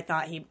time where I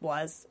thought he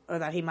was, or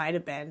that he might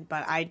have been,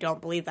 but I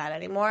don't believe that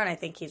anymore, and I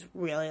think he's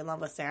really in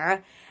love with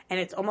Sarah. And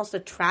it's almost a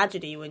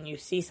tragedy when you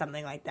see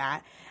something like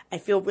that. I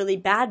feel really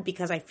bad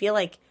because I feel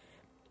like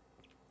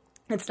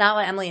it's not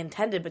what Emily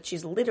intended, but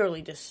she's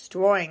literally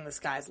destroying this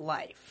guy's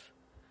life.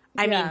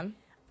 I mean,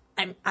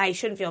 I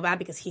shouldn't feel bad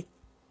because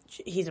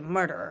he's a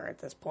murderer at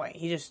this point.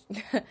 He just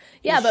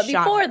but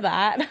before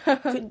that,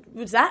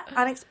 was that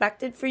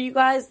unexpected for you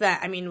guys?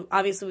 That, I mean,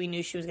 obviously we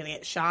knew she was going to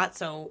get shot,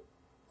 so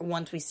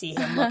once we see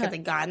him look at the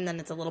gun, then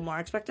it's a little more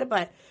expected.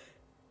 But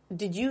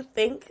did you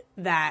think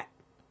that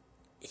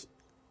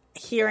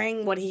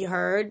hearing what he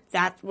heard,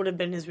 that would have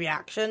been his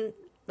reaction,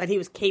 that he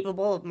was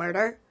capable of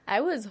murder? I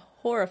was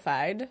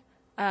horrified.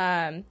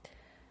 And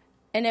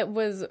it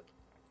was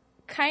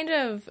kind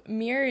of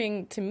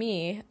mirroring to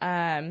me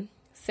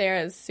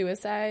Sarah's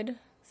suicide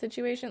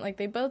situation. Like,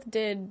 they both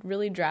did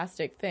really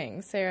drastic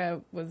things.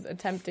 Sarah was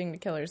attempting to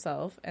kill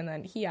herself, and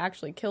then he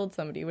actually killed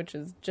somebody, which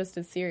is just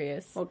as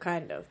serious. Well,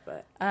 kind of,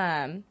 but...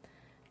 And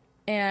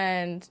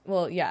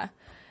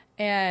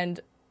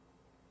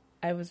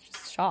I was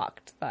just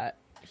shocked that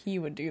he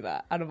would do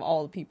that out of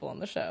all the people on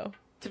the show.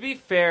 To be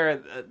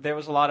fair, there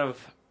was a lot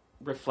of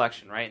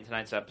reflection, right, in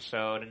tonight's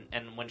episode,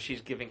 and when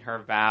she's giving her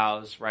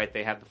vows, right,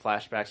 they have the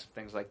flashbacks of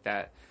things like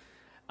that.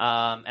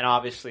 And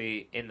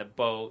obviously, in the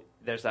boat,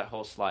 there's that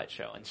whole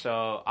slideshow. And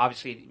so,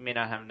 obviously, you may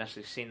not have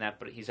necessarily seen that,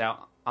 but he's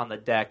out on the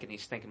deck, and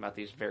he's thinking about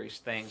these various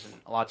things, and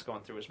a lot's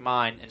going through his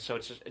mind. And so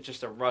it's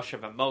just a rush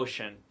of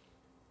emotion.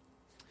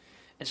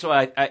 And so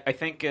I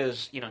think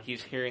as,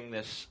 he's hearing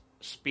this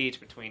speech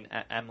between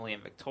Emily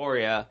and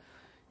Victoria,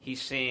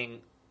 he's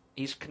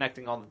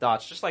connecting all the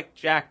dots, just like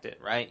Jack did,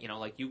 right?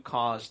 Like you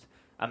caused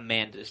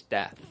Amanda's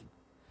death.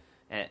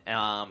 And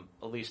at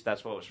least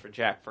that's what it was for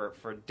Jack.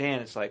 For Dan,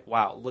 it's like,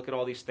 wow, look at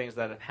all these things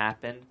that have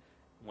happened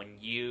when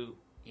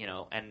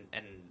and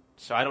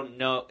so I don't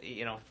know,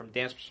 from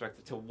Dan's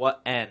perspective, to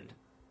what end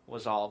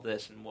was all of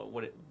this and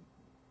what it.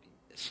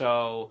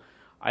 So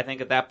I think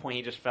at that point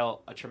he just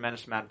felt a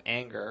tremendous amount of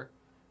anger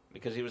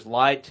because he was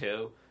lied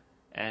to,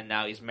 and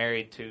now he's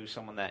married to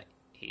someone that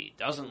he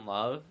doesn't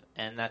love,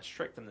 and that's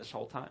tricked him this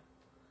whole time.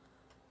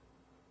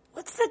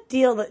 What's the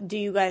deal? Do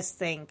you guys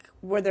think?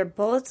 Were there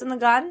bullets in the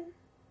gun?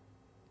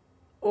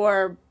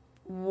 Or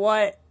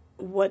what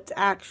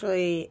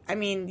actually... I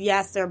mean,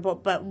 yes,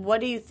 but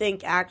what do you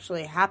think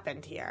actually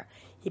happened here?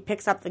 He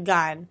picks up the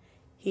gun.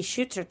 He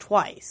shoots her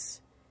twice.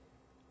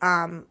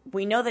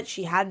 We know that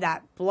she had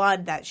that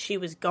blood that she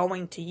was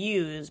going to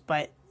use,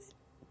 but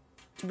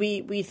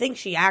we think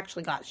she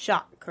actually got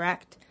shot,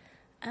 correct?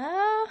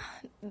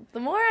 The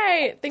more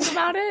I think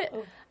about it,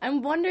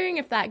 I'm wondering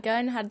if that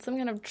gun had some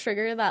kind of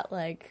trigger that,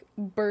 like,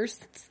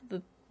 bursts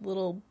the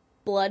little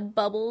blood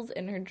bubbles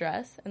in her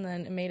dress, and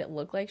then it made it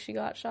look like she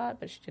got shot,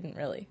 but she didn't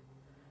really.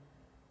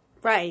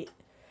 Right.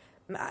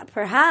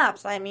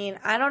 Perhaps. I mean,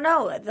 I don't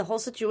know. The whole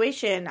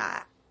situation,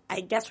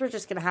 I guess we're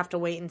just going to have to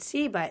wait and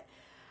see, but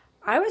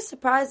I was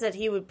surprised that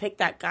he would pick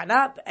that gun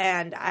up,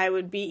 and I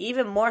would be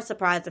even more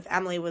surprised if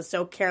Emily was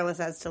so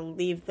careless as to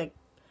leave the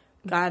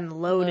gun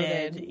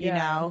loaded, you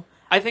know?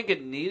 I think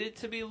it needed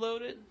to be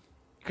loaded,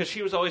 because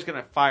she was always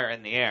going to fire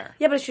in the air.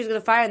 Yeah, but if she was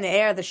going to fire in the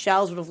air, the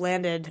shells would have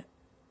landed,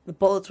 the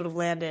bullets would have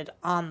landed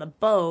on the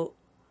boat.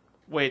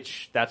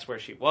 Which, that's where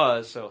she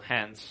was, so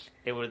hence,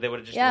 they would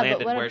have just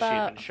landed where she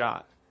had been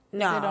shot.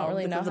 No, they don't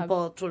really know the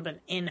bullets would have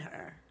been in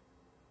her.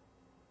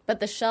 But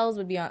the shells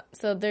would be on...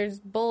 So there's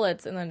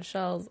bullets and then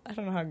shells. I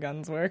don't know how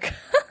guns work.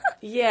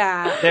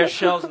 Yeah. There's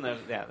shells and there's...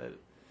 Yeah.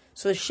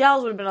 So the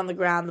shells would have been on the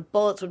ground, the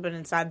bullets would have been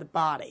inside the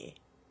body.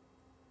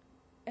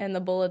 And the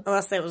bullets...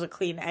 Unless it was a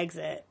clean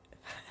exit.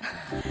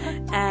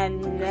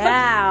 And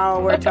now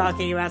we're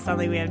talking about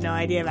something we have no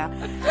idea about.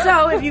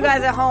 So if you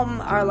guys at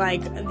home are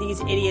like,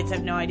 these idiots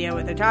have no idea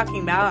what they're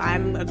talking about,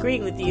 I'm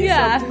agreeing with you.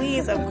 Yeah. So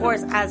please, of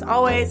course, as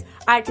always,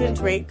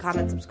 iTunes, rate,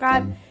 comment,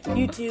 subscribe.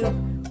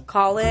 YouTube,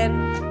 call in,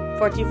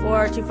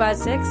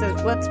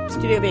 424-256. What's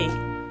Studio B?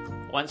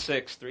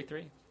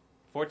 1633.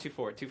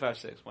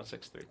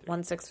 424-256-1633.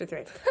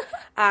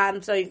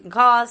 1633. So you can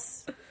call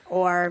us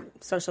or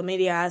social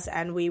media us,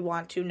 and we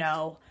want to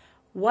know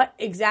what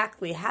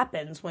exactly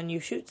happens when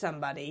you shoot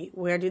somebody.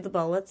 Where do the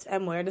bullets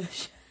and where do the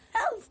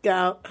shells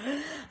go?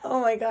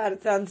 Oh my god,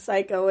 it sounds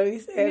psycho when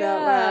you say it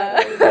out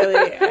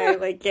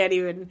loud. I can't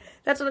even...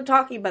 That's what I'm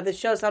talking about. The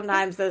show,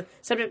 sometimes the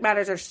subject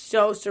matters are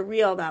so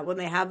surreal that when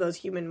they have those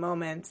human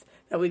moments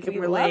that we can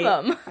relate.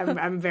 Love them.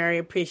 I'm very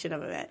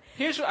appreciative of it.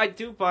 Here's what I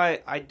do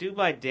buy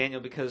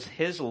Daniel, because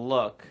his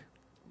look...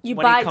 You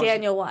buy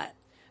Daniel what?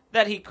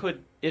 That he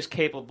is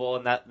capable,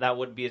 and that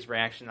would be his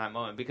reaction in that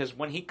moment. Because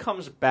when he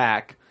comes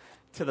back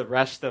to the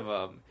rest of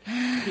them,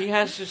 he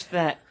has just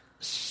that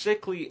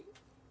sickly,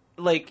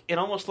 like, it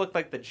almost looked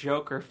like the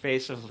Joker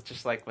face of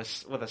just like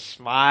with a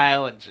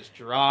smile and just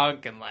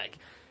drunk and like,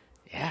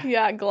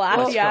 yeah,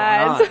 glassy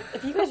eyes.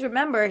 If you guys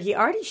remember, he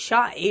already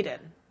shot Aiden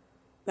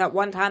that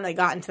one time they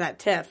got into that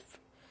tiff.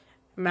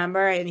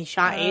 Remember? And he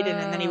shot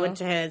Aiden, and then he went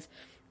to his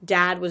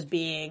dad was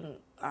being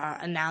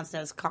announced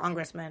as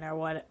congressman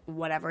or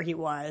whatever he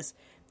was,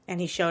 and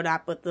he showed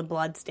up with the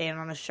blood stain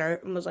on his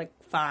shirt and was like,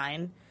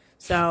 fine.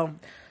 So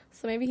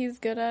maybe he's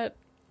good at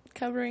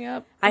covering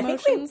up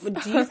emotions.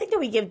 Do you think that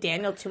we give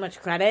Daniel too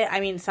much credit? I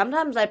mean,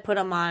 sometimes I put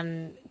him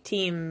on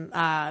team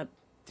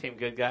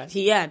good guy.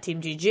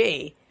 Team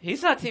GG.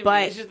 He's not team.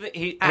 But he's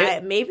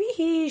just maybe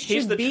he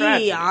should be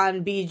tragedy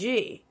on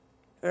BG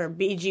or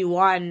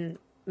BG1.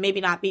 Maybe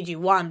not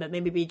BG1, but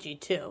maybe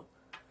BG2.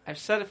 I've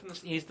said it from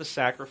he's the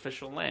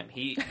sacrificial lamb.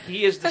 He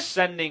is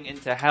descending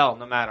into hell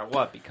no matter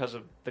what because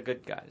of the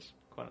good guys,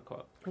 quote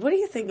unquote. What do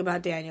you think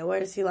about Daniel?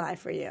 Where does he lie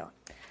for you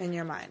in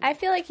your mind? I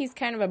feel like he's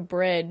kind of a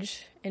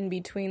bridge in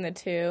between the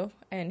two,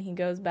 and he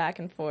goes back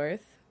and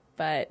forth.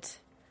 But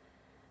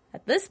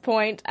at this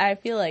point, I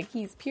feel like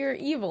he's pure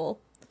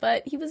evil.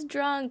 But he was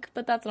drunk,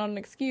 but that's not an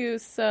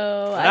excuse,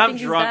 so I think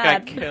he's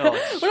bad. When I'm drunk, I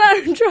kill. When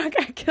I'm drunk,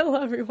 I kill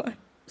everyone.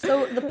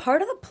 So the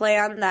part of the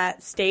plan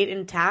that stayed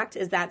intact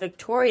is that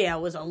Victoria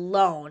was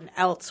alone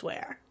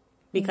elsewhere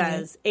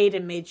because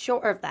Aiden made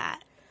sure of that.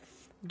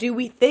 Do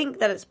we think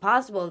that it's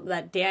possible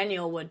that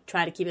Daniel would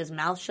try to keep his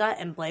mouth shut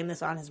and blame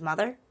this on his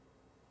mother?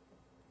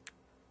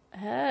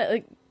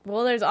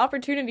 Well, there's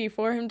opportunity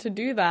for him to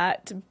do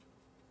that.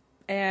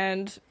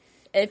 And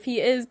if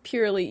he is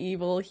purely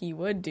evil, he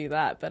would do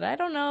that. But I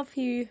don't know if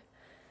he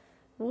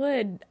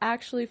would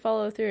actually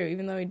follow through,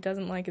 even though he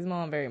doesn't like his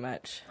mom very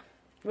much.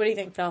 What do you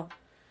think, Phil?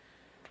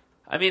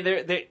 I mean,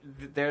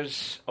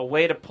 there's a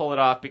way to pull it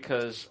off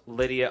because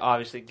Lydia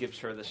obviously gives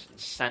her this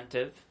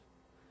incentive.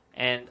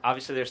 And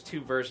obviously there's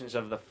two versions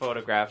of the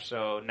photograph,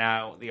 so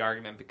now the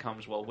argument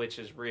becomes, well, which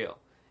is real?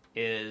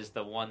 is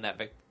the one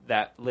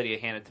that Lydia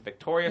handed to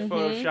Victoria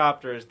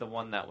photoshopped, or is the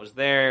one that was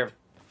there?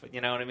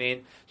 You know what I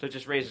mean? So it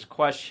just raises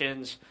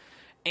questions.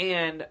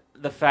 And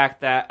the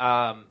fact that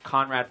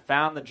Conrad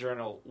found the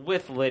journal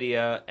with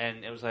Lydia,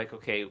 and it was like,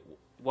 okay,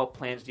 what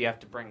plans do you have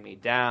to bring me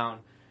down?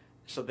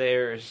 So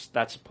there's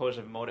that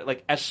supposed motive.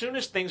 Like, as soon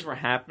as things were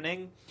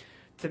happening,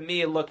 to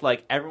me it looked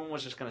like everyone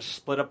was just going to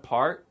split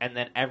apart, and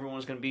then everyone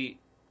was going to be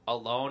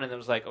alone, and it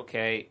was like,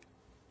 okay,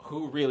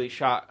 who really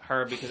shot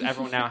her? Because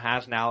everyone now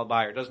has an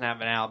alibi or doesn't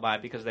have an alibi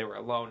because they were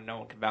alone and no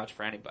one can vouch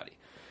for anybody.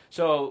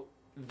 So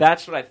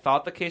that's what I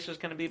thought the case was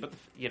going to be, but,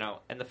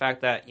 and the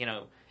fact that,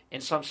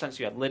 in some sense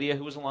you had Lydia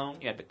who was alone,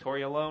 you had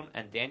Victoria alone,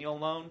 and Daniel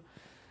alone.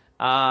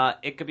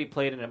 It could be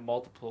played in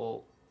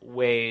multiple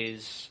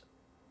ways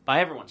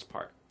by everyone's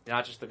part,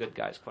 not just the good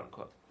guys, quote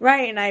unquote.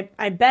 Right, and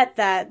I bet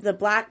that the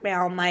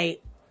blackmail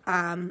might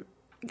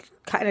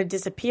kind of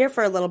disappear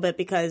for a little bit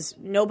because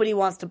nobody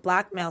wants to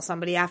blackmail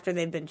somebody after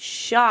they've been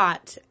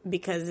shot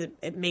because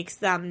it makes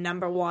them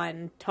number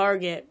one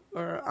target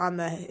or on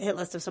the hit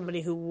list of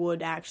somebody who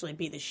would actually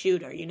be the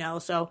shooter,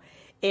 So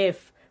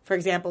if, for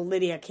example,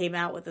 Lydia came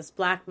out with this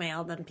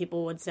blackmail, then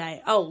people would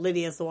say, oh,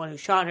 Lydia's the one who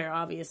shot her.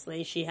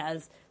 Obviously, she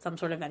has some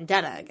sort of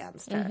vendetta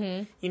against her.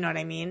 Mm-hmm. You know what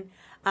I mean?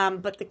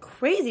 But the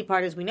crazy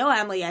part is we know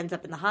Emily ends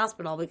up in the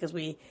hospital because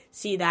we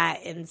see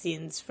that in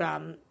scenes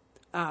from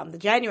the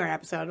January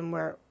episode, and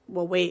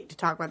we'll wait to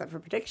talk about that for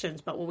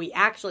predictions. But what we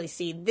actually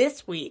see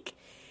this week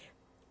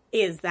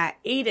is that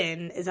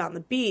Aiden is on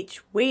the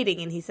beach waiting,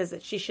 and he says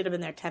that she should have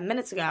been there 10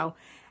 minutes ago,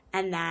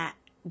 and that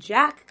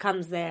Jack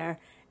comes there,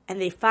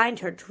 and they find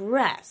her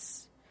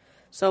dress.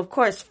 So, of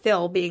course,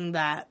 Phil, being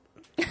that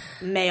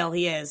male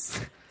he is,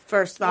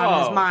 first thought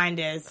in his mind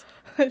is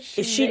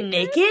she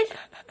naked?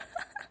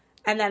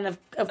 And then, of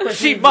course...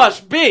 She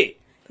must be!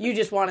 You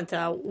just wanted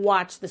to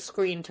watch the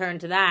screen turn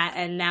to that,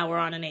 and now we're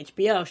on an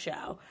HBO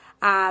show.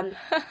 Ain't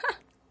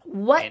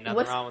nothing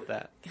wrong with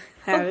that.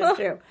 That is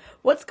true.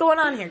 What's going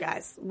on here,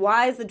 guys?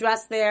 Why is the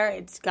dress there?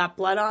 It's got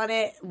blood on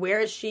it.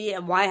 Where is she,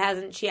 and why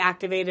hasn't she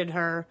activated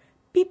her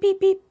beep, beep,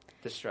 beep?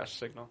 Distress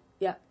signal.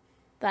 Yeah.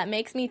 That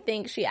makes me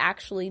think she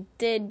actually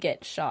did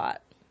get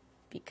shot.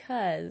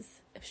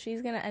 Because if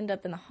she's going to end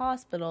up in the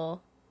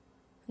hospital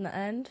in the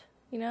end,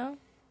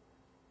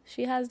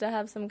 she has to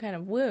have some kind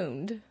of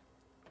wound.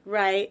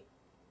 Right.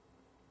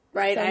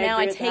 Right. So now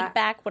I take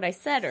back what I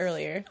said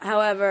earlier.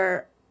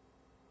 However,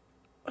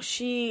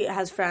 she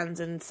has friends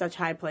in such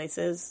high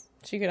places.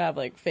 She could have,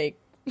 fake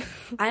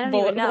I don't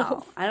even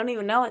know. I don't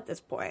even know at this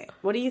point.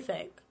 What do you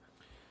think?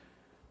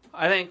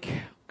 I think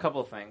a couple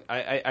of things.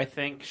 I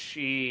think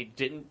she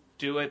didn't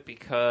do it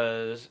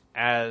because,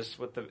 as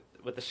with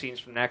the scenes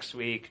from next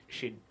week,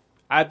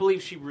 I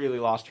believe she really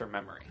lost her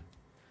memory.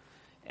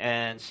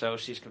 And so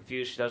she's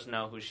confused. She doesn't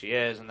know who she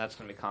is, and that's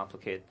going to be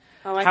complicated.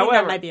 Oh, I think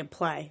that might be a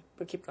play,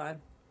 but keep going.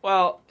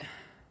 Well,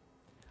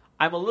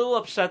 I'm a little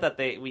upset that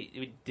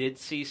we did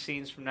see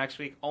scenes from next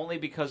week, only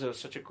because it was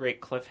such a great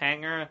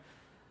cliffhanger.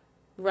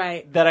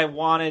 Right. That I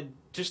wanted,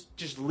 just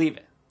leave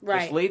it.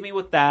 Right. Just leave me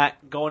with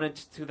that, going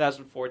into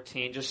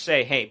 2014. Just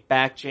say, hey,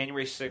 back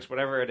January 6th,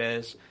 whatever it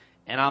is,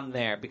 and I'm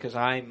there, because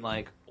I'm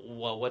like,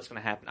 well, what's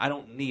going to happen? I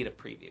don't need a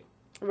preview.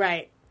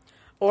 Right.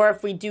 Or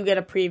if we do get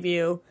a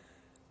preview...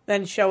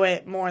 then show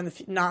it more in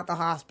not the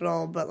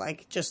hospital, but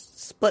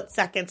just split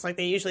seconds, like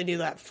they usually do,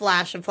 that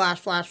flash and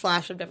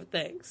flash of different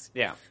things.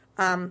 Yeah.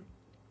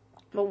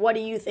 But what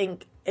do you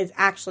think is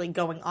actually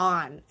going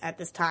on at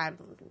this time?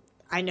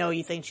 I know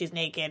you think she's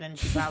naked, and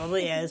she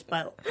probably is,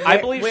 but I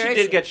believe she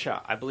did get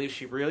shot. I believe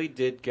she really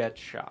did get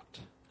shot.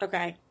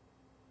 Okay.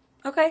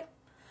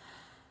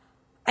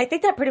 I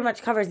think that pretty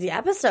much covers the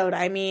episode.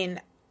 I mean,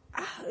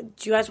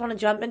 do you guys want to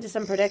jump into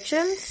some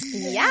predictions?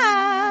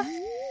 Yeah.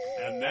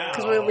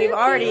 Because we've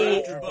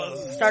already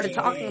started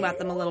talking about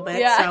them a little bit.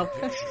 Yeah.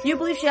 So you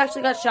believe she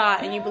actually got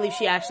shot, and you believe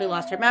she actually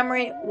lost her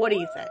memory. What do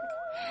you think?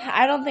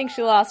 I don't think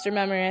she lost her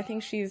memory. I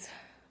think she's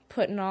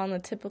putting on the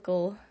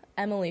typical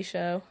Emily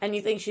show. And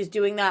you think she's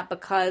doing that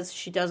because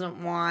she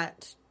doesn't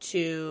want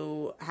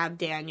to have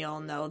Daniel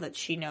know that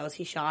she knows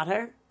he shot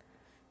her?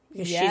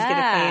 Because she's going to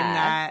claim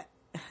that...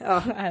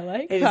 Oh, I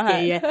like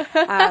that.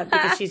 Yeah.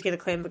 Because she's going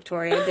to claim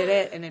Victoria did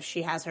it, and if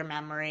she has her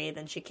memory,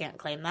 then she can't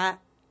claim that.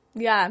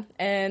 Yeah,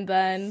 and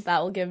then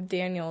that will give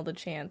Daniel the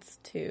chance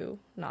to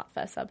not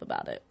fess up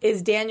about it.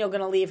 Is Daniel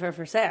going to leave her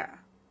for Sarah?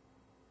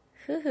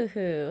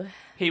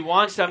 He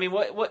wants to. I mean,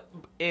 what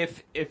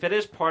if it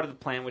is part of the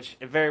plan, which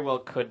it very well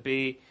could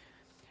be,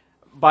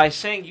 by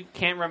saying you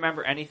can't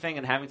remember anything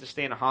and having to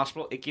stay in a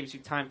hospital, it gives you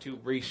time to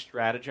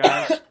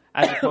re-strategize,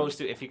 as opposed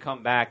to if you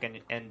come back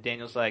and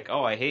Daniel's like,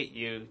 oh, I hate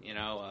you,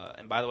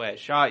 and by the way, I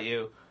shot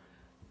you.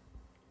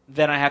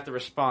 Then I have to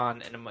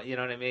respond, and you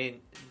know what I mean?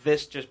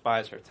 This just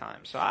buys her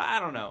time. So I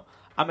don't know.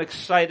 I'm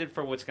excited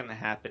for what's going to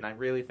happen. I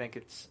really think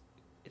it's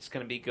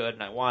going to be good,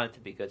 and I want it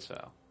to be good.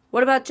 So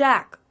what about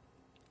Jack?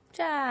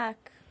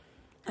 Jack.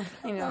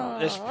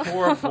 This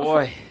poor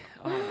boy.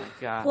 Oh, my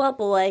God. Poor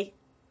boy.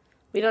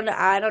 We don't know.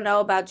 I don't know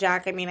about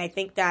Jack. I mean, I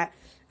think that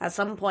at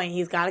some point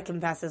he's got to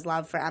confess his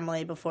love for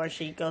Emily before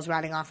she goes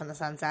riding off in the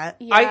sunset.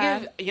 Yeah. I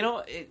give,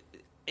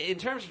 in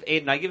terms of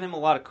Aiden, I give him a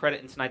lot of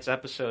credit in tonight's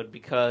episode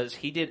because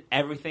he did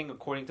everything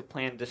according to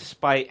plan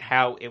despite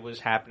how it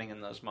was happening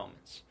in those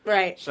moments.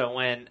 Right. So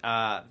when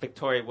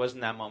Victoria was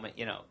in that moment,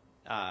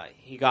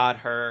 he got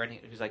her and he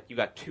was like, "You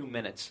got 2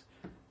 minutes.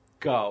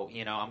 Go.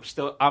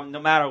 I'm no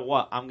matter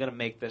what, I'm going to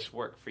make this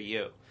work for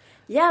you."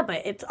 Yeah,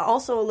 but it's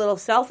also a little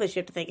selfish.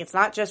 You have to think it's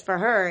not just for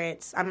her.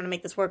 It's I'm going to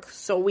make this work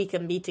so we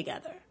can be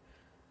together.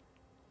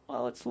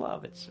 Well, it's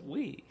love. It's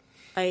we.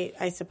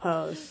 I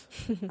suppose.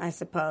 I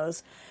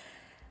suppose.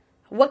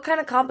 What kind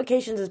of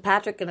complications is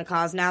Patrick going to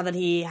cause now that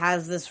he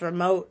has this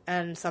remote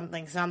and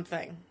something?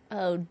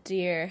 Oh,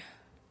 dear. Do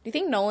you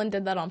think Nolan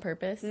did that on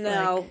purpose?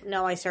 No,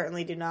 I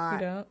certainly do not. You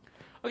don't?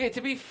 Okay, to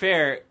be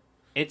fair,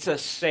 it's a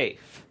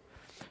safe.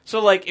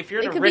 So, if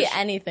you're in it a could rich... be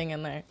anything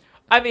in there.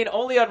 I mean,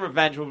 only on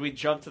Revenge would we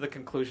jump to the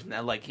conclusion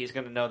that, he's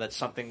going to know that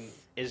something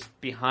is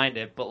behind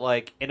it.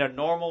 But, in a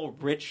normal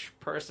rich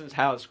person's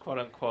house,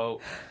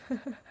 quote-unquote,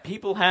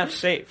 people have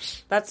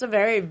safes. That's a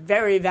very,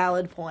 very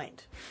valid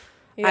point.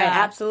 Yeah. I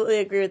absolutely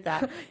agree with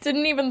that.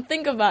 Didn't even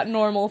think of that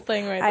normal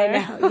thing right there.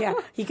 I know, yeah.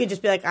 He could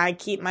just be like, I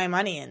keep my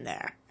money in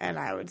there. And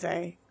I would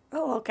say,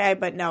 oh, okay.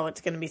 But no, it's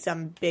going to be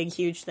some big,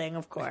 huge thing,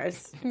 of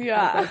course.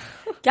 Yeah.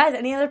 Guys,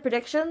 any other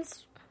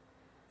predictions?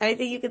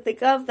 Anything you can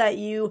think of that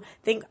you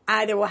think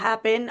either will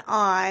happen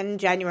on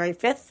January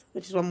 5th,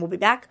 which is when we'll be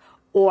back,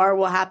 or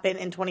will happen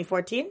in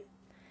 2014?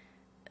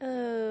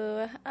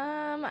 I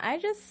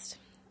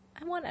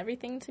want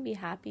everything to be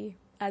happy.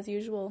 As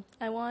usual,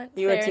 I want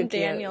you Sarah and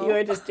Daniel. You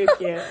are just too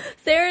cute.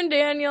 Sarah and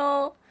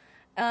Daniel.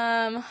 Team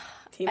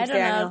I don't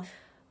Daniel. know.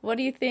 What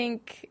do you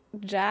think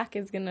Jack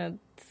is gonna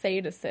say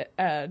to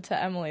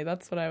Emily?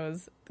 That's what I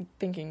was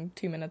thinking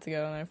 2 minutes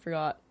ago, and I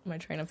forgot my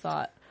train of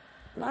thought.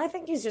 I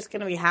think he's just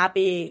gonna be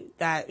happy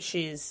that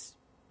she's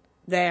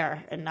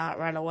there and not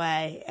run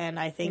away. And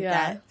I think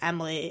that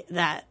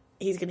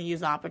he's gonna use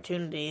the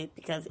opportunity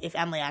because if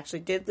Emily actually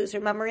did lose her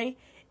memory,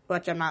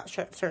 which I'm not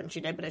certain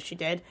she did, but if she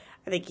did,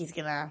 I think he's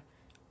gonna.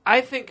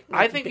 I think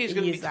he's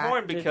going to be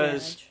torn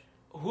because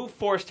who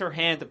forced her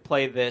hand to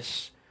play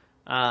this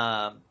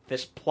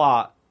this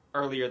plot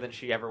earlier than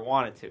she ever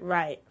wanted to?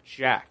 Right.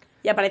 Jack.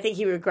 Yeah, but I think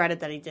he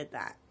regretted that he did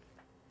that.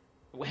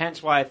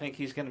 Hence why I think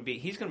he's going to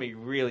be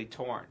really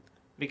torn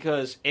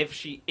because if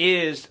she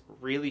is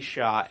really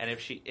shot and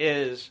if she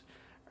is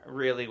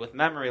really with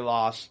memory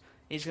loss,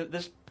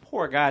 this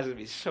poor guy's going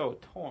to be so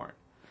torn.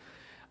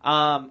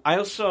 I'm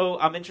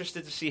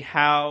interested to see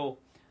how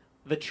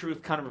the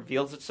truth kind of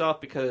reveals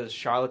itself because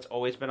Charlotte's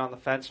always been on the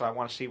fence, so I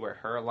want to see where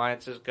her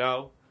alliances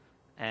go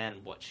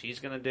and what she's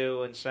going to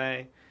do and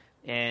say.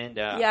 And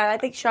I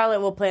think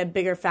Charlotte will play a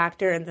bigger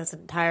factor in this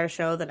entire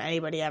show than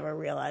anybody ever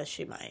realized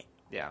she might.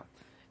 Yeah.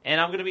 And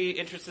I'm going to be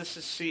interested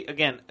to see,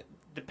 again,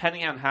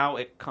 depending on how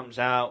it comes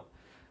out,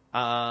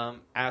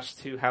 as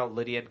to how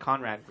Lydia and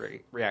Conrad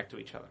react to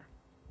each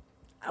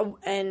other.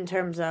 In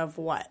terms of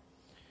what?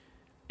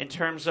 In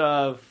terms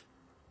of...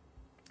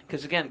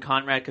 Because, again,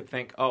 Conrad could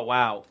think, oh,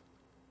 wow,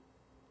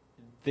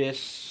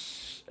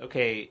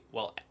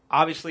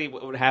 obviously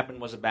what would happen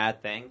was a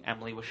bad thing.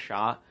 Emily was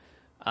shot.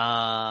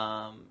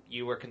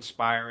 You were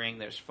conspiring.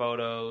 There's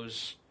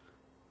photos.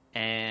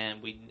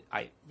 And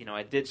I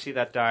did see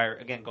that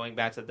diary. Again, going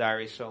back to the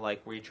diary, so,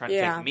 were you trying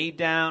to take me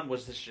down?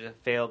 Was this just a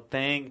failed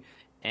thing?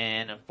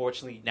 And,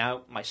 unfortunately,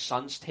 now my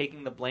son's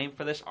taking the blame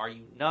for this. Are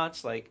you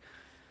nuts? We'll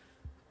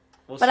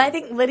see. I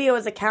think Lydia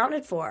was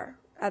accounted for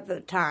at the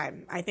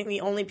time. I think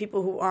the only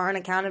people who aren't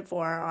accounted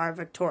for are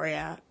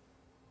Victoria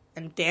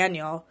and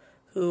Daniel,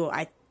 who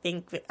I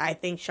think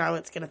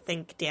Charlotte's going to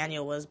think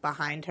Daniel was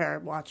behind her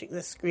watching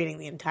this screening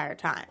the entire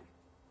time.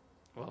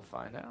 We'll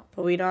find out.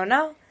 But we don't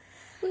know.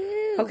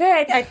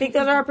 Okay, I think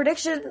those are our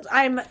predictions.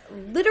 I'm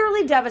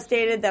literally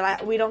devastated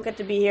that we don't get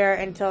to be here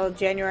until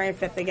January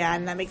 5th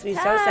again. That makes me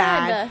so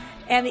sad.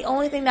 And the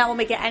only thing that will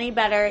make it any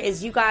better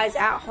is you guys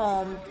at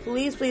home,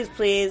 please, please,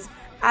 please,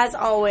 as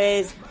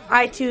always,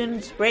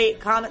 iTunes, rate,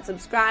 comment,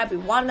 subscribe. We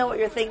want to know what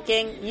you're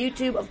thinking.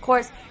 YouTube, of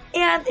course.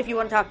 And if you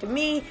want to talk to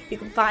me, you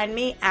can find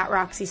me at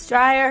Roxy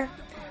Stryer.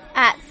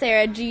 At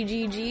Sarah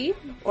GGG.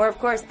 Or, of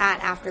course, at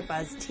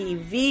AfterBuzz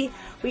TV.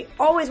 We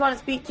always want to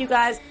speak to you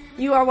guys.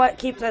 You are what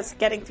keeps us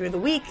getting through the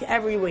week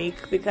every week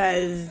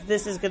because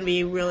this is going to be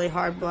a really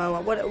hard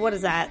blow. What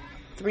is that?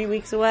 3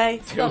 weeks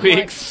away? 2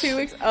 weeks. 2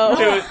 weeks.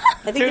 Oh.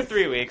 I think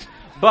 3 weeks.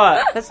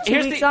 But that's 2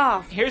 weeks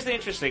off. Here's the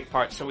interesting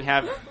part. So we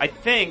have, I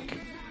think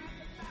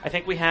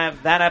we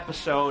have that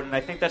episode, and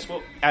I think that's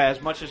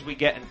as much as we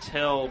get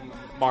until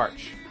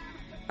March.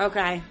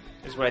 Okay.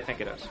 Is what I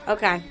think it is.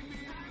 Okay.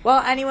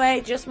 Well,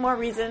 anyway, just more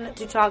reason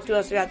to talk to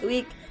us throughout the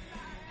week.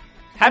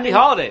 Happy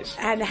holidays.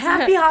 And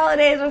happy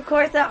holidays, of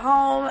course, at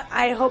home.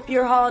 I hope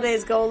your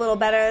holidays go a little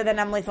better than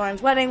Emily Thorne's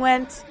wedding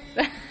went.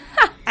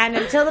 And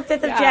until the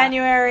 5th of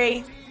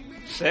January.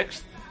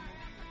 6th?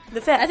 The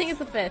 5th. I think it's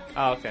the 5th.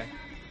 Oh, okay.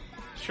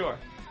 Sure.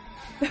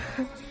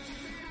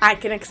 I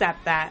can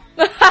accept that.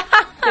 Good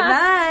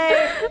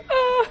night.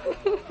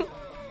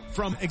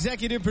 From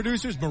executive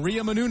producers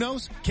Maria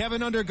Menounos,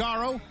 Kevin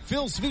Undergaro,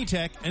 Phil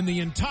Svitek, and the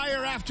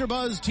entire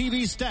AfterBuzz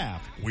TV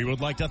staff, we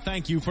would like to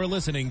thank you for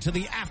listening to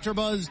the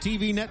AfterBuzz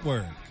TV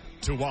network.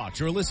 To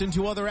watch or listen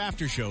to other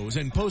after shows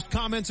and post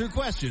comments or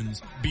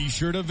questions, be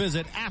sure to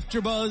visit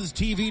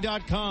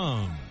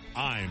AfterBuzzTV.com.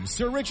 I'm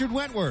Sir Richard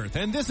Wentworth,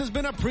 and this has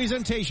been a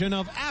presentation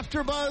of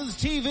AfterBuzz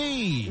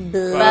TV.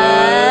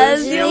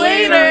 Buzz you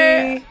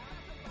later.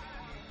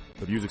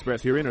 The views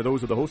expressed herein are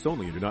those of the hosts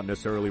only and do not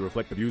necessarily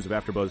reflect the views of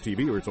AfterBuzz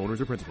TV or its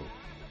owners or principals.